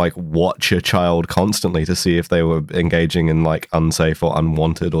need to like watch a child constantly to see if they were engaging in like unsafe or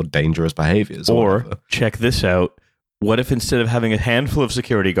unwanted or dangerous behaviors. Or check this out. What if instead of having a handful of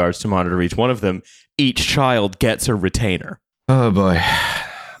security guards to monitor each one of them, each child gets a retainer? Oh boy.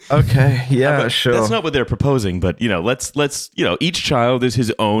 Okay, yeah, sure. That's not what they're proposing, but let's each child is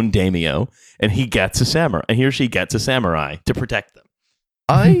his own daimyo, and he gets a samurai, and he or she gets a samurai to protect them.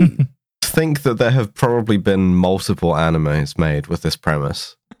 I think that there have probably been multiple animes made with this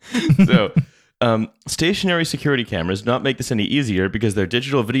premise. So, stationary security cameras do not make this any easier because their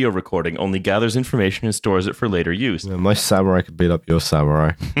digital video recording only gathers information and stores it for later use. Yeah, my samurai could beat up your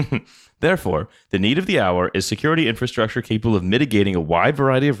samurai. Therefore, the need of the hour is security infrastructure capable of mitigating a wide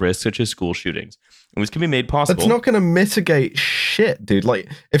variety of risks, such as school shootings. And this can be made possible. That's not going to mitigate shit, dude.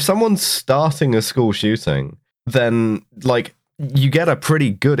 Like, if someone's starting a school shooting, then, like, you get a pretty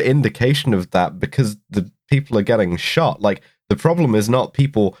good indication of that because the people are getting shot. Like, the problem is not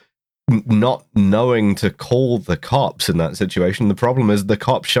people not knowing to call the cops in that situation. The problem is the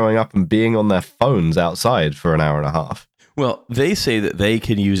cops showing up and being on their phones outside for an hour and a half. Well, they say that they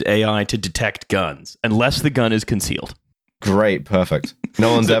can use AI to detect guns unless the gun is concealed. Great, perfect.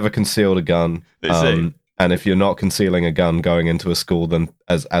 No one's ever concealed a gun. And if you're not concealing a gun going into a school, then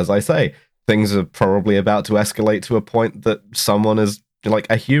as I say, things are probably about to escalate to a point that someone is, like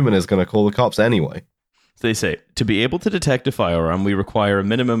a human is going to call the cops anyway. They say, to be able to detect a firearm, we require a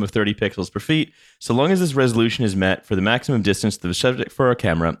minimum of 30 pixels per feet. So long as this resolution is met for the maximum distance to the subject for our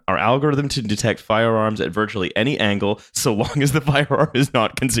camera, our algorithm to detect firearms at virtually any angle, so long as the firearm is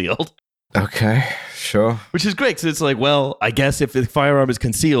not concealed. Okay, sure. Which is great, because it's like, well, I guess if the firearm is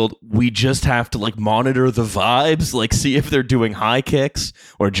concealed, we just have to like monitor the vibes, like see if they're doing high kicks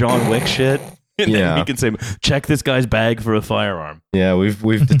or John Wick shit. And then we can say, check this guy's bag for a firearm. Yeah,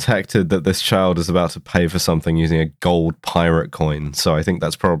 we've detected that this child is about to pay for something using a gold pirate coin. So I think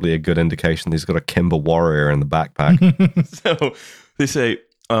that's probably a good indication he's got a Kimber Warrior in the backpack. So they say,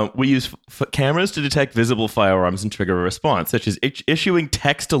 we use cameras to detect visible firearms and trigger a response, such as issuing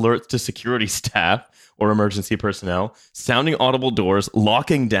text alerts to security staff or emergency personnel, sounding audible doors,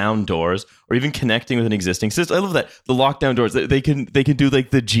 locking down doors, or even connecting with an existing system. I love that. The lockdown doors, they can do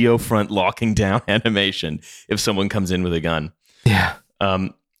like the geofront locking down animation if someone comes in with a gun. Yeah.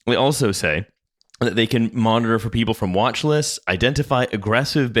 They also say that they can monitor for people from watch lists, identify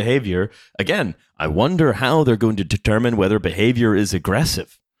aggressive behavior. Again, I wonder how they're going to determine whether behavior is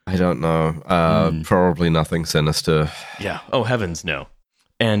aggressive. I don't know. Probably nothing sinister. Yeah. Oh, heavens, no.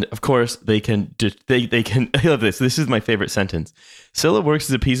 And of course, they can. I love this. This is my favorite sentence. Scylla works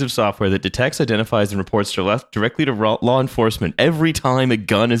as a piece of software that detects, identifies, and reports directly to law enforcement every time a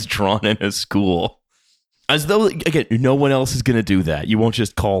gun is drawn in a school. As though, again, no one else is going to do that. You won't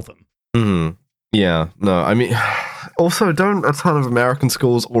just call them. Mm-hmm. Yeah. No, I mean, also, don't a ton of American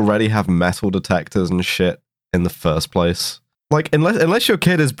schools already have metal detectors and shit in the first place? Like, unless your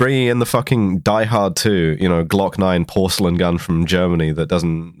kid is bringing in the fucking Die Hard 2, Glock 9 porcelain gun from Germany that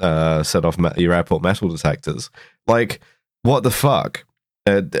doesn't set off your airport metal detectors. Like, what the fuck?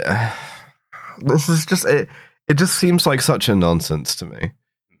 This is just it just seems like such a nonsense to me.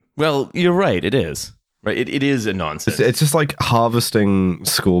 Well, you're right. It is. Right. It is a nonsense. It's just like harvesting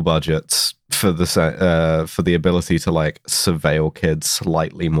school budgets for the ability to like surveil kids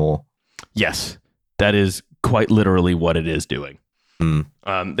slightly more. Yes, that is quite literally what it is doing.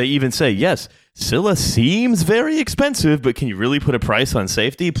 They even say, yes, Scylla seems very expensive, but can you really put a price on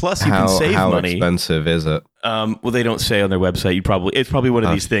safety? Plus, you can save money. How expensive is it? Well, they don't say on their website. It's probably one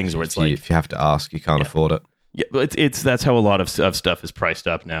of these things where it's like, if you have to ask, you can't afford it. Yeah, but that's how a lot of stuff is priced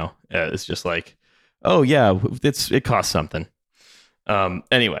up now. It's just like, oh yeah, it costs something.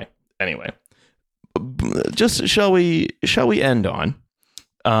 Anyway, just shall we end on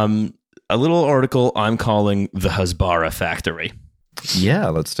a little article I'm calling the Hasbara Factory. Yeah,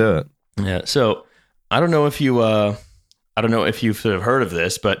 let's do it. Yeah. So I don't know if you've sort of heard of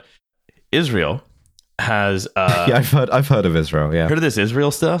this, but Israel has yeah, I've heard of Israel. Yeah, heard of this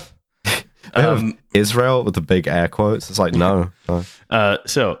Israel stuff. Israel with the big air quotes. It's like no.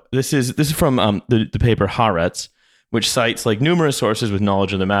 So this is from the paper Haaretz, which cites like numerous sources with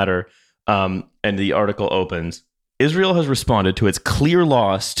knowledge of the matter. And the article opens: Israel has responded to its clear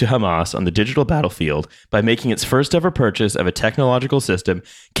loss to Hamas on the digital battlefield by making its first ever purchase of a technological system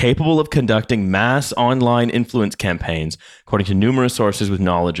capable of conducting mass online influence campaigns, according to numerous sources with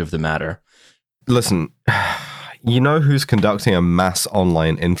knowledge of the matter. Listen, you know who's conducting a mass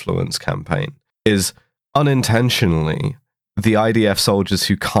online influence campaign is unintentionally the IDF soldiers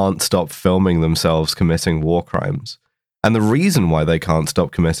who can't stop filming themselves committing war crimes. And the reason why they can't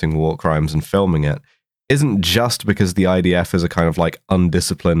stop committing war crimes and filming it isn't just because the IDF is a kind of like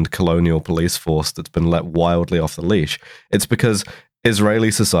undisciplined colonial police force that's been let wildly off the leash. It's because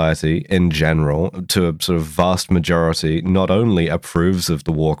Israeli society in general, to a sort of vast majority, not only approves of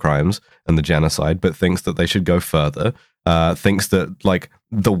the war crimes and the genocide, but thinks that they should go further, thinks that like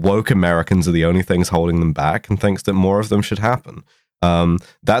the woke Americans are the only things holding them back, and thinks that more of them should happen.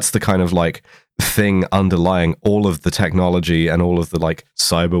 That's the kind of like thing underlying all of the technology and all of the like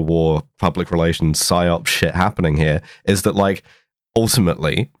cyber war, public relations, psyop shit happening here, is that like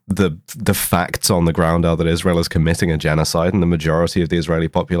ultimately the facts on the ground are that Israel is committing a genocide, and the majority of the Israeli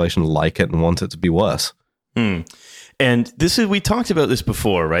population like it and want it to be worse. And this is, we talked about this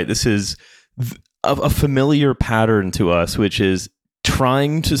before, right? This is a familiar pattern to us, which is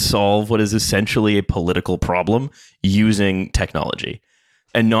trying to solve what is essentially a political problem using technology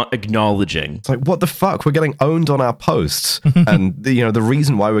and not acknowledging. It's like, what the fuck? We're getting owned on our posts. And the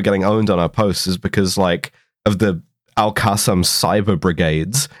reason why we're getting owned on our posts is because like of the Al-Qassam cyber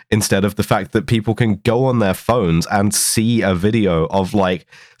brigades, instead of the fact that people can go on their phones and see a video of like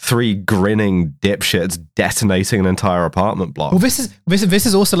 3 grinning dipshits detonating an entire apartment block. Well, this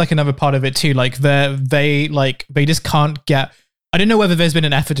is also like another part of it too. Like they just can't get. I don't know whether there's been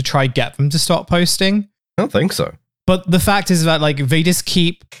an effort to try get them to stop posting. I don't think so. But the fact is that like they just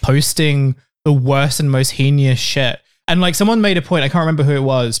keep posting the worst and most heinous shit. And like someone made a point, I can't remember who it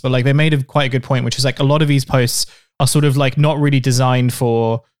was, but like they made quite a good point, which is like a lot of these posts are sort of like not really designed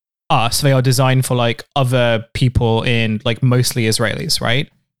for us. They are designed for like other people in like mostly Israelis, right?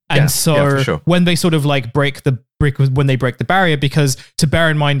 And for sure. When they sort of like break the barrier, because to bear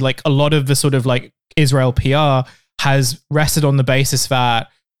in mind, like a lot of the sort of like Israel PR has rested on the basis that,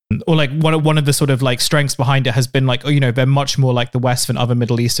 or like one of the sort of like strengths behind it has been like, they're much more like the West than other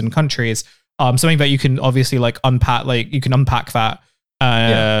Middle Eastern countries. Something that you can obviously like unpack, like you can unpack that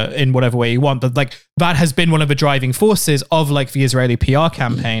in whatever way you want, but like that has been one of the driving forces of like the Israeli PR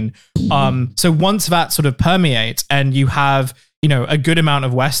campaign. So once that sort of permeates and you have, a good amount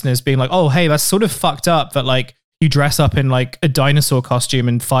of Westerners being like, oh, hey, that's sort of fucked up that like you dress up in like a dinosaur costume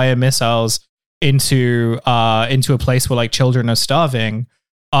and fire missiles into a place where like children are starving.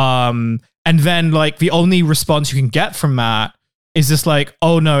 And then like the only response you can get from that is just like,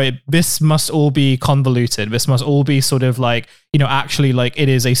 oh no, this must all be convoluted. This must all be sort of like, actually like it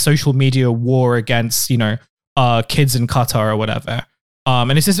is a social media war against, kids in Qatar or whatever.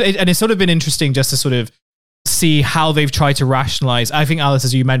 And it's sort of been interesting just to sort of see how they've tried to rationalize. I think, Alice,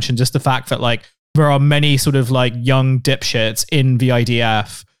 as you mentioned, just the fact that like there are many sort of like young dipshits in the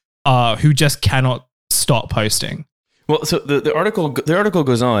IDF who just cannot stop posting. Well, so the article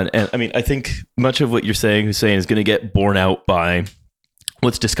goes on, and I mean, I think much of what you're saying, Hussein, is going to get borne out by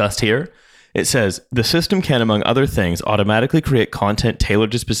what's discussed here. It says, the system can, among other things, automatically create content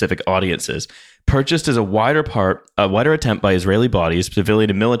tailored to specific audiences, purchased as a wider attempt by Israeli bodies,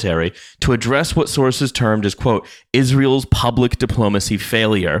 civilian and military, to address what sources termed as, quote, Israel's public diplomacy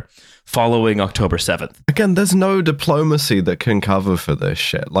failure following October 7th. Again, there's no diplomacy that can cover for this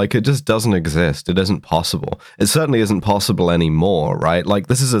shit. Like, it just doesn't exist. It isn't possible. It certainly isn't possible anymore, right? Like,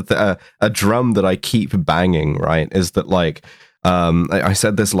 this is a drum that I keep banging, right? Is that, like, I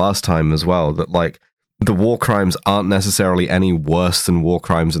said this last time as well, that, like, the war crimes aren't necessarily any worse than war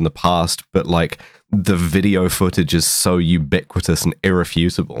crimes in the past, but, like, the video footage is so ubiquitous and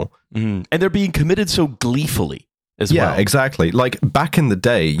irrefutable. And they're being committed so gleefully. Yeah, exactly. Like, back in the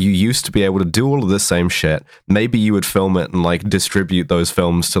day, you used to be able to do all of this same shit. Maybe you would film it and, like, distribute those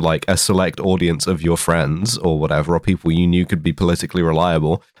films to, like, a select audience of your friends or whatever, or people you knew could be politically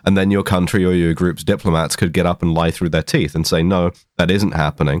reliable. And then your country or your group's diplomats could get up and lie through their teeth and say, no, that isn't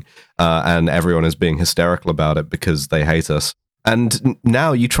happening. And everyone is being hysterical about it because they hate us. And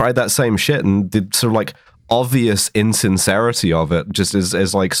now you try that same shit, and the sort of, like, obvious insincerity of it just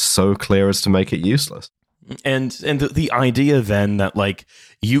is like, so clear as to make it useless. And the idea then that like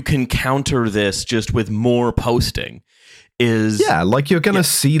you can counter this just with more posting is like you're gonna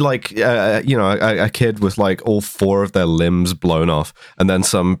see like a kid with like all 4 of their limbs blown off, and then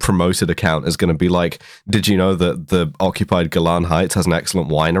some promoted account is gonna be like, did you know that the occupied Golan Heights has an excellent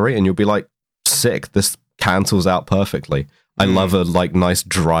winery? And you'll be like, sick, this cancels out perfectly. I love a like nice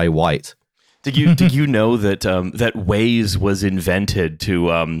dry white. Did you know that that Waze was invented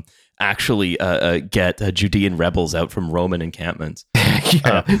to actually get Judean rebels out from Roman encampments?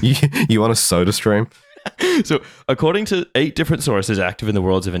 Yeah, you want a soda stream? So, according to 8 different sources active in the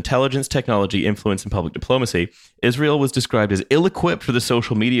worlds of intelligence, technology, influence, and public diplomacy, Israel was described as ill-equipped for the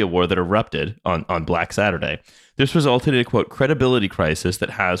social media war that erupted on Black Saturday. This resulted in a, quote, credibility crisis that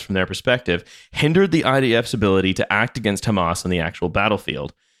has, from their perspective, hindered the IDF's ability to act against Hamas on the actual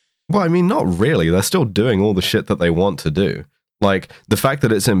battlefield. Well, I mean, not really. They're still doing all the shit that they want to do. Like, the fact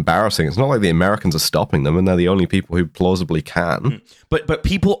that it's embarrassing, it's not like the Americans are stopping them and they're the only people who plausibly can. But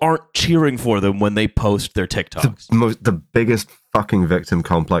people aren't cheering for them when they post their TikToks. The biggest fucking victim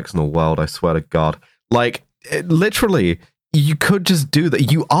complex in the world, I swear to God. Like, literally, you could just do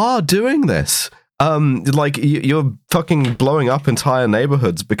that. You are doing this. Like, you're fucking blowing up entire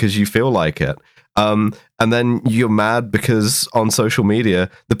neighborhoods because you feel like it. And then you're mad because on social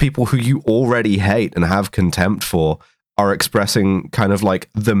media, the people who you already hate and have contempt for are expressing kind of like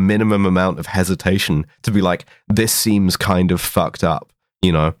the minimum amount of hesitation to be like, this seems kind of fucked up,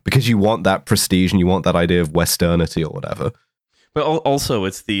 you know, because you want that prestige and you want that idea of Westernity or whatever. But also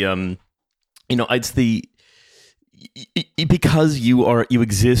it's the, it's the, because you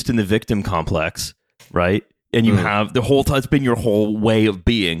exist in the victim complex, right? And you have the whole time, it's been your whole way of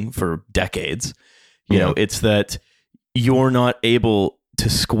being for decades. You know, it's that you're not able to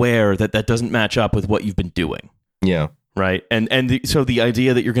square that doesn't match up with what you've been doing. Yeah. Right. So the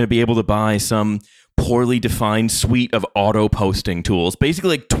idea that you're going to be able to buy some poorly defined suite of auto posting tools,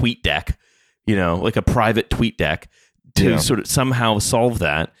 basically like TweetDeck, like a private TweetDeck to sort of somehow solve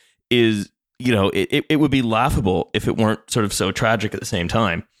that is, it would be laughable if it weren't sort of so tragic at the same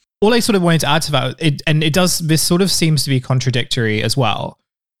time. All I sort of wanted to add to that, this sort of seems to be contradictory as well.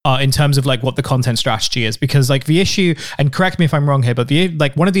 In terms of like what the content strategy is, because like the issue, and correct me if I'm wrong here, but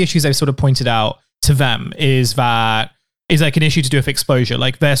one of the issues I've sort of pointed out to them is that is like an issue to do with exposure.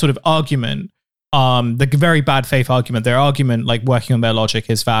 Like their sort of argument, the very bad faith argument, their argument, like working on their logic,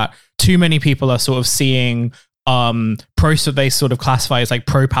 is that too many people are sort of seeing posts that they sort of classify as like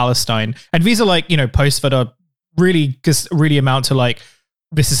pro-Palestine, and these are like posts that are really amount to like,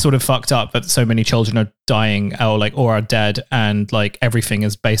 this is sort of fucked up that so many children are dying or are dead and like everything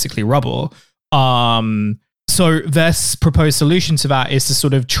is basically rubble. So their proposed solution to that is to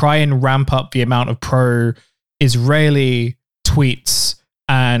sort of try and ramp up the amount of pro-Israeli tweets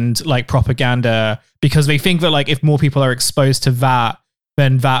and like propaganda, because they think that like if more people are exposed to that,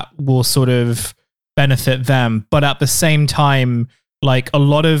 then that will sort of benefit them. But at the same time, like a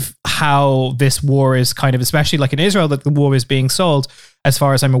lot of how this war is kind of, especially like in Israel, that the war is being sold, as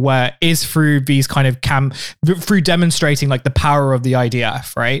far as I'm aware, is through these kind of through demonstrating like the power of the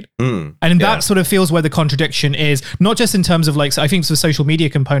IDF, right? And that sort of feels where the contradiction is, not just in terms of like, I think the social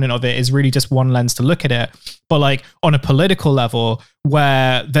media component of it is really just one lens to look at it, but like on a political level,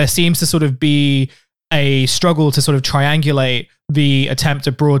 where there seems to sort of be a struggle to sort of triangulate the attempt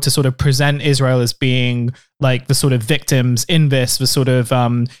abroad to sort of present Israel as being like the sort of victims in this, the sort of,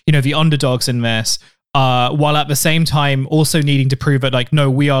 the underdogs in this, while at the same time also needing to prove that like, no,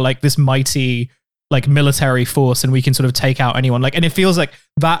 we are like this mighty like military force and we can sort of take out anyone. Like, and it feels like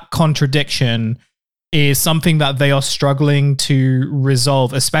that contradiction is something that they are struggling to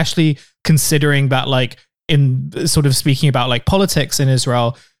resolve, especially considering that like in sort of speaking about like politics in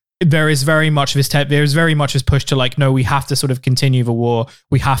Israel, there is very much this push to like, no, we have to sort of continue the war.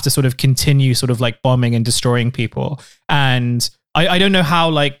 We have to sort of continue sort of like bombing and destroying people. And I don't know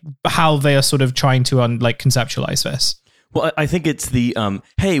how they are sort of trying to conceptualize this. Well, I think it's the,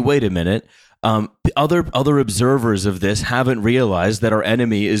 hey, wait a minute. Other observers of this haven't realized that our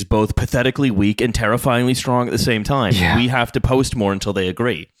enemy is both pathetically weak and terrifyingly strong at the same time. Yeah. We have to post more until they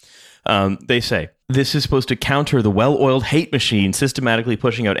agree. They say, this is supposed to counter the well-oiled hate machine systematically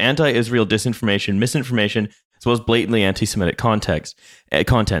pushing out anti-Israel disinformation, misinformation, as well as blatantly anti-Semitic content.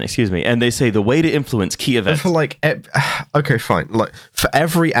 And they say the way to influence key events. For like, okay, fine. Like for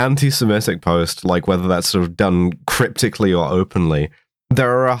every anti-Semitic post, like whether that's sort of done cryptically or openly,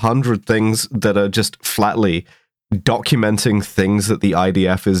 there are 100 things that are just flatly documenting things that the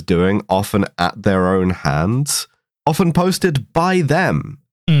IDF is doing, often at their own hands, often posted by them.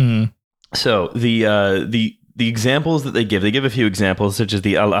 So the examples that they give a few examples, such as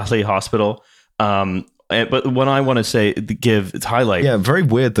the Al Ahli hospital. But what I want to highlight. Yeah, very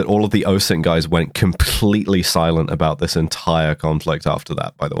weird that all of the OSINT guys went completely silent about this entire conflict after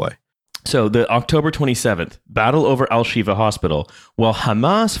that, by the way. So the October 27th, battle over Al-Shifa Hospital. While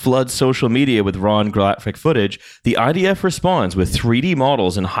Hamas floods social media with raw and graphic footage, the IDF responds with 3D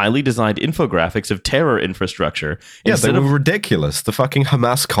models and highly designed infographics of terror infrastructure. Yeah, they were ridiculous. The fucking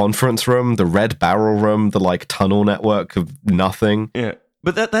Hamas conference room, the Red Barrel room, the like tunnel network of nothing. Yeah,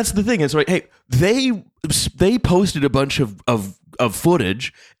 but that's the thing. It's like, hey, they posted a bunch of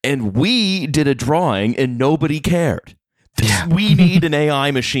footage, and we did a drawing, and nobody cared. We need an AI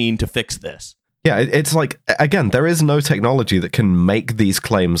machine to fix this. Yeah, it's like, again, there is no technology that can make these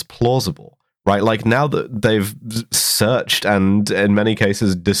claims plausible, right? Like now that they've searched and in many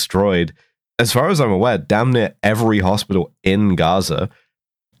cases destroyed, as far as I'm aware, damn near every hospital in Gaza,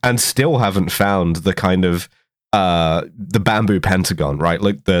 and still haven't found the kind of the bamboo pentagon, right?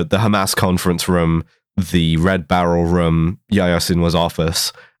 Like the Hamas conference room, the Red Barrel room, Yahya Sinwar's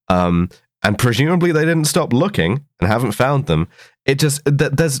office, and presumably they didn't stop looking and haven't found them. It just,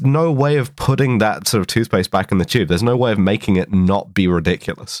 there's no way of putting that sort of toothpaste back in the tube. There's no way of making it not be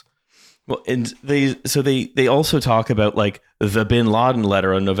ridiculous. Well, and they also talk about like the Bin Laden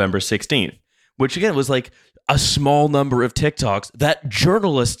letter on November 16th, which again was like a small number of TikToks that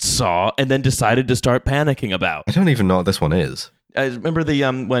journalists saw and then decided to start panicking about. I don't even know what this one is. I remember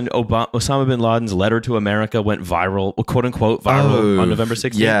when Osama bin Laden's letter to America went viral, quote unquote viral, on November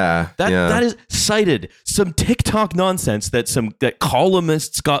 16th. Yeah, that is cited. Some TikTok nonsense that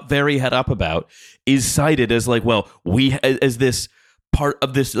columnists got very head up about is cited as like, well, we as this part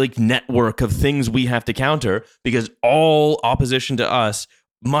of this like network of things we have to counter because all opposition to us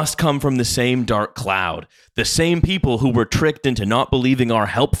must come from the same dark cloud, the same people who were tricked into not believing our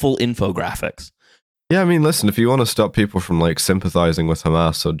helpful infographics. Yeah, I mean, listen, if you want to stop people from like sympathizing with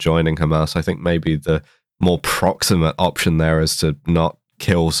Hamas or joining Hamas, I think maybe the more proximate option there is to not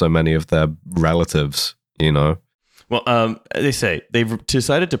kill so many of their relatives, you know? Well, they say they've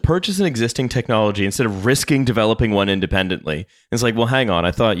decided to purchase an existing technology instead of risking developing one independently. And it's like, well, hang on.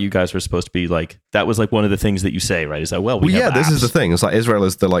 I thought you guys were supposed to be like, that was like one of the things that you say, right? Is that, well, we have this apps. Is the thing. It's like Israel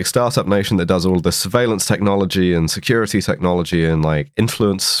is the like startup nation that does all this surveillance technology and security technology and like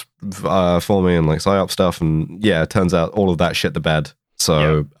influence forming and like psyop stuff. And yeah, it turns out all of that shit to bed.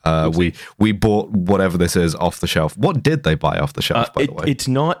 So we bought whatever this is off the shelf. What did they buy off the shelf, by the way? It's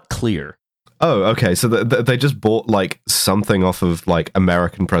not clear. Oh, okay. So they just bought like something off of like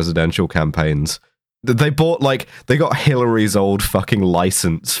American presidential campaigns. They got Hillary's old fucking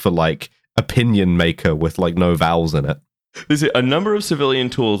license for like opinion maker with like no vowels in it. They say a number of civilian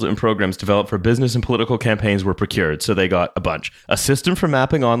tools and programs developed for business and political campaigns were procured. So they got a bunch. A system for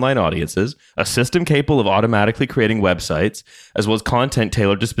mapping online audiences, a system capable of automatically creating websites, as well as content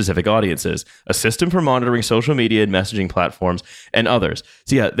tailored to specific audiences, a system for monitoring social media and messaging platforms, and others.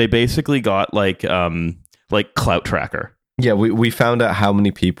 So yeah, they basically got like Clout Tracker. Yeah, we found out how many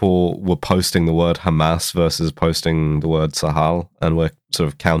people were posting the word Hamas versus posting the word Sahal, and we're sort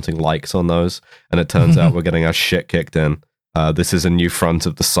of counting likes on those. And it turns out we're getting our shit kicked in. This is a new front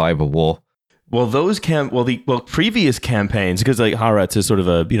of the cyber war. Well, previous campaigns, because like Haaretz is sort of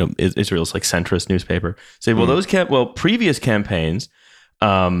a Israel's like centrist newspaper. Say, previous campaigns.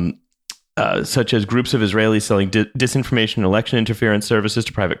 Such as groups of Israelis selling disinformation and election interference services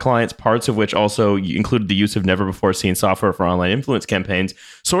to private clients, parts of which also included the use of never-before-seen software for online influence campaigns.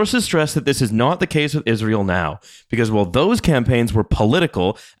 Sources stress that this is not the case with Israel now, because while those campaigns were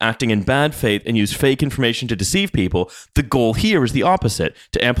political, acting in bad faith, and used fake information to deceive people, the goal here is the opposite,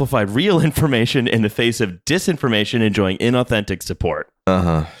 to amplify real information in the face of disinformation enjoying inauthentic support.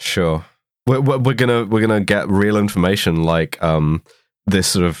 Sure. We're gonna get real information like this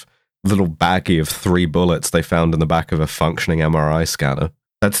sort of little baggie of 3 bullets they found in the back of a functioning MRI scanner.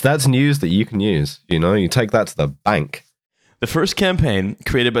 That's news that you can use. You know, you take that to the bank. The first campaign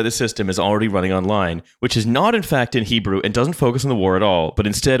created by the system is already running online, which is not in fact in Hebrew and doesn't focus on the war at all, but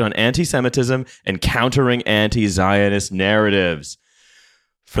instead on anti-Semitism and countering anti-Zionist narratives.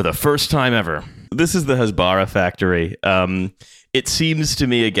 For the first time ever. This is the Hasbara factory. It seems to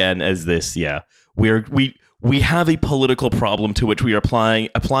me again as this, we have a political problem to which we are applying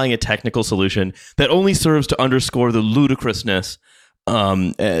a technical solution that only serves to underscore the ludicrousness,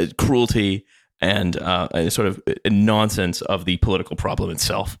 cruelty, and sort of nonsense of the political problem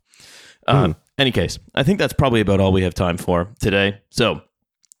itself. Any case, I think that's probably about all we have time for today. So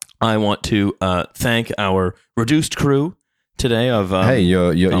I want to thank our reduced crew today of hey,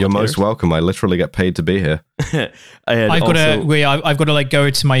 you're most welcome. I literally get paid to be here. I've got to like go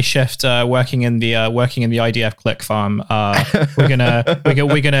to my shift working in the IDF click farm. We're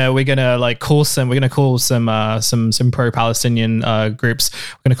gonna like call some pro-Palestinian groups.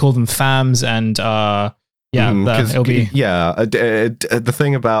 We're gonna call them FAMs and Yeah, it'll be. Yeah, the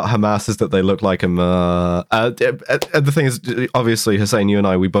thing about Hamas is that they look like him. The thing is, obviously, Hussein, you and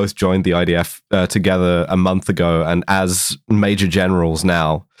I, we both joined the IDF together a month ago, and as major generals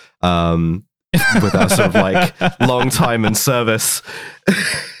now, with our sort of like long time in service,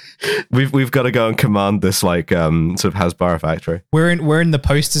 we've got to go and command this like sort of Hasbara factory. We're in the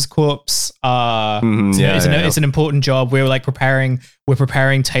posters corps. It's an important job. We're like preparing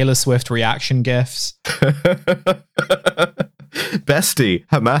Taylor Swift reaction gifs. Bestie,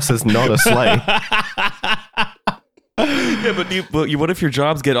 Hamas is not a slave. Yeah, but what if your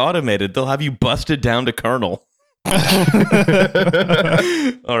jobs get automated? They'll have you busted down to colonel. All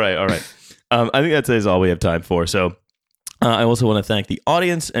right. I think that is all we have time for. So I also want to thank the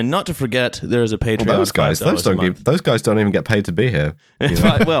audience, and not to forget, there is a Patreon. Well, those guys don't even get paid to be here.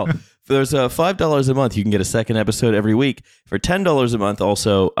 Well, there's $5 a month. You can get a second episode every week for $10 a month.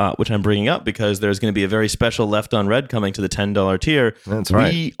 Also, which I'm bringing up because there's going to be a very special Left on Red coming to the $10 tier. That's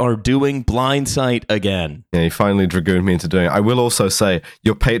right. We are doing Blind Sight again. Yeah, you finally dragooned me into doing it. I will also say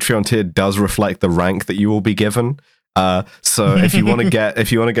your Patreon tier does reflect the rank that you will be given. So if you want to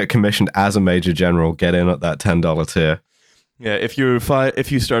get commissioned as a major general, get in at that $10 tier. Yeah, if you start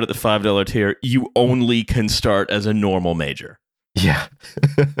at the $5 tier, you only can start as a normal major. Yeah,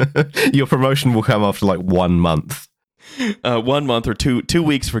 your promotion will come after like 1 month. 1 month or 2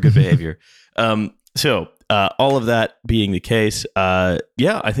 weeks for good behavior. So all of that being the case, I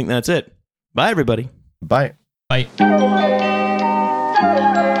think that's it. Bye, everybody. Bye. Bye.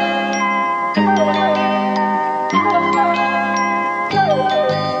 Thank you.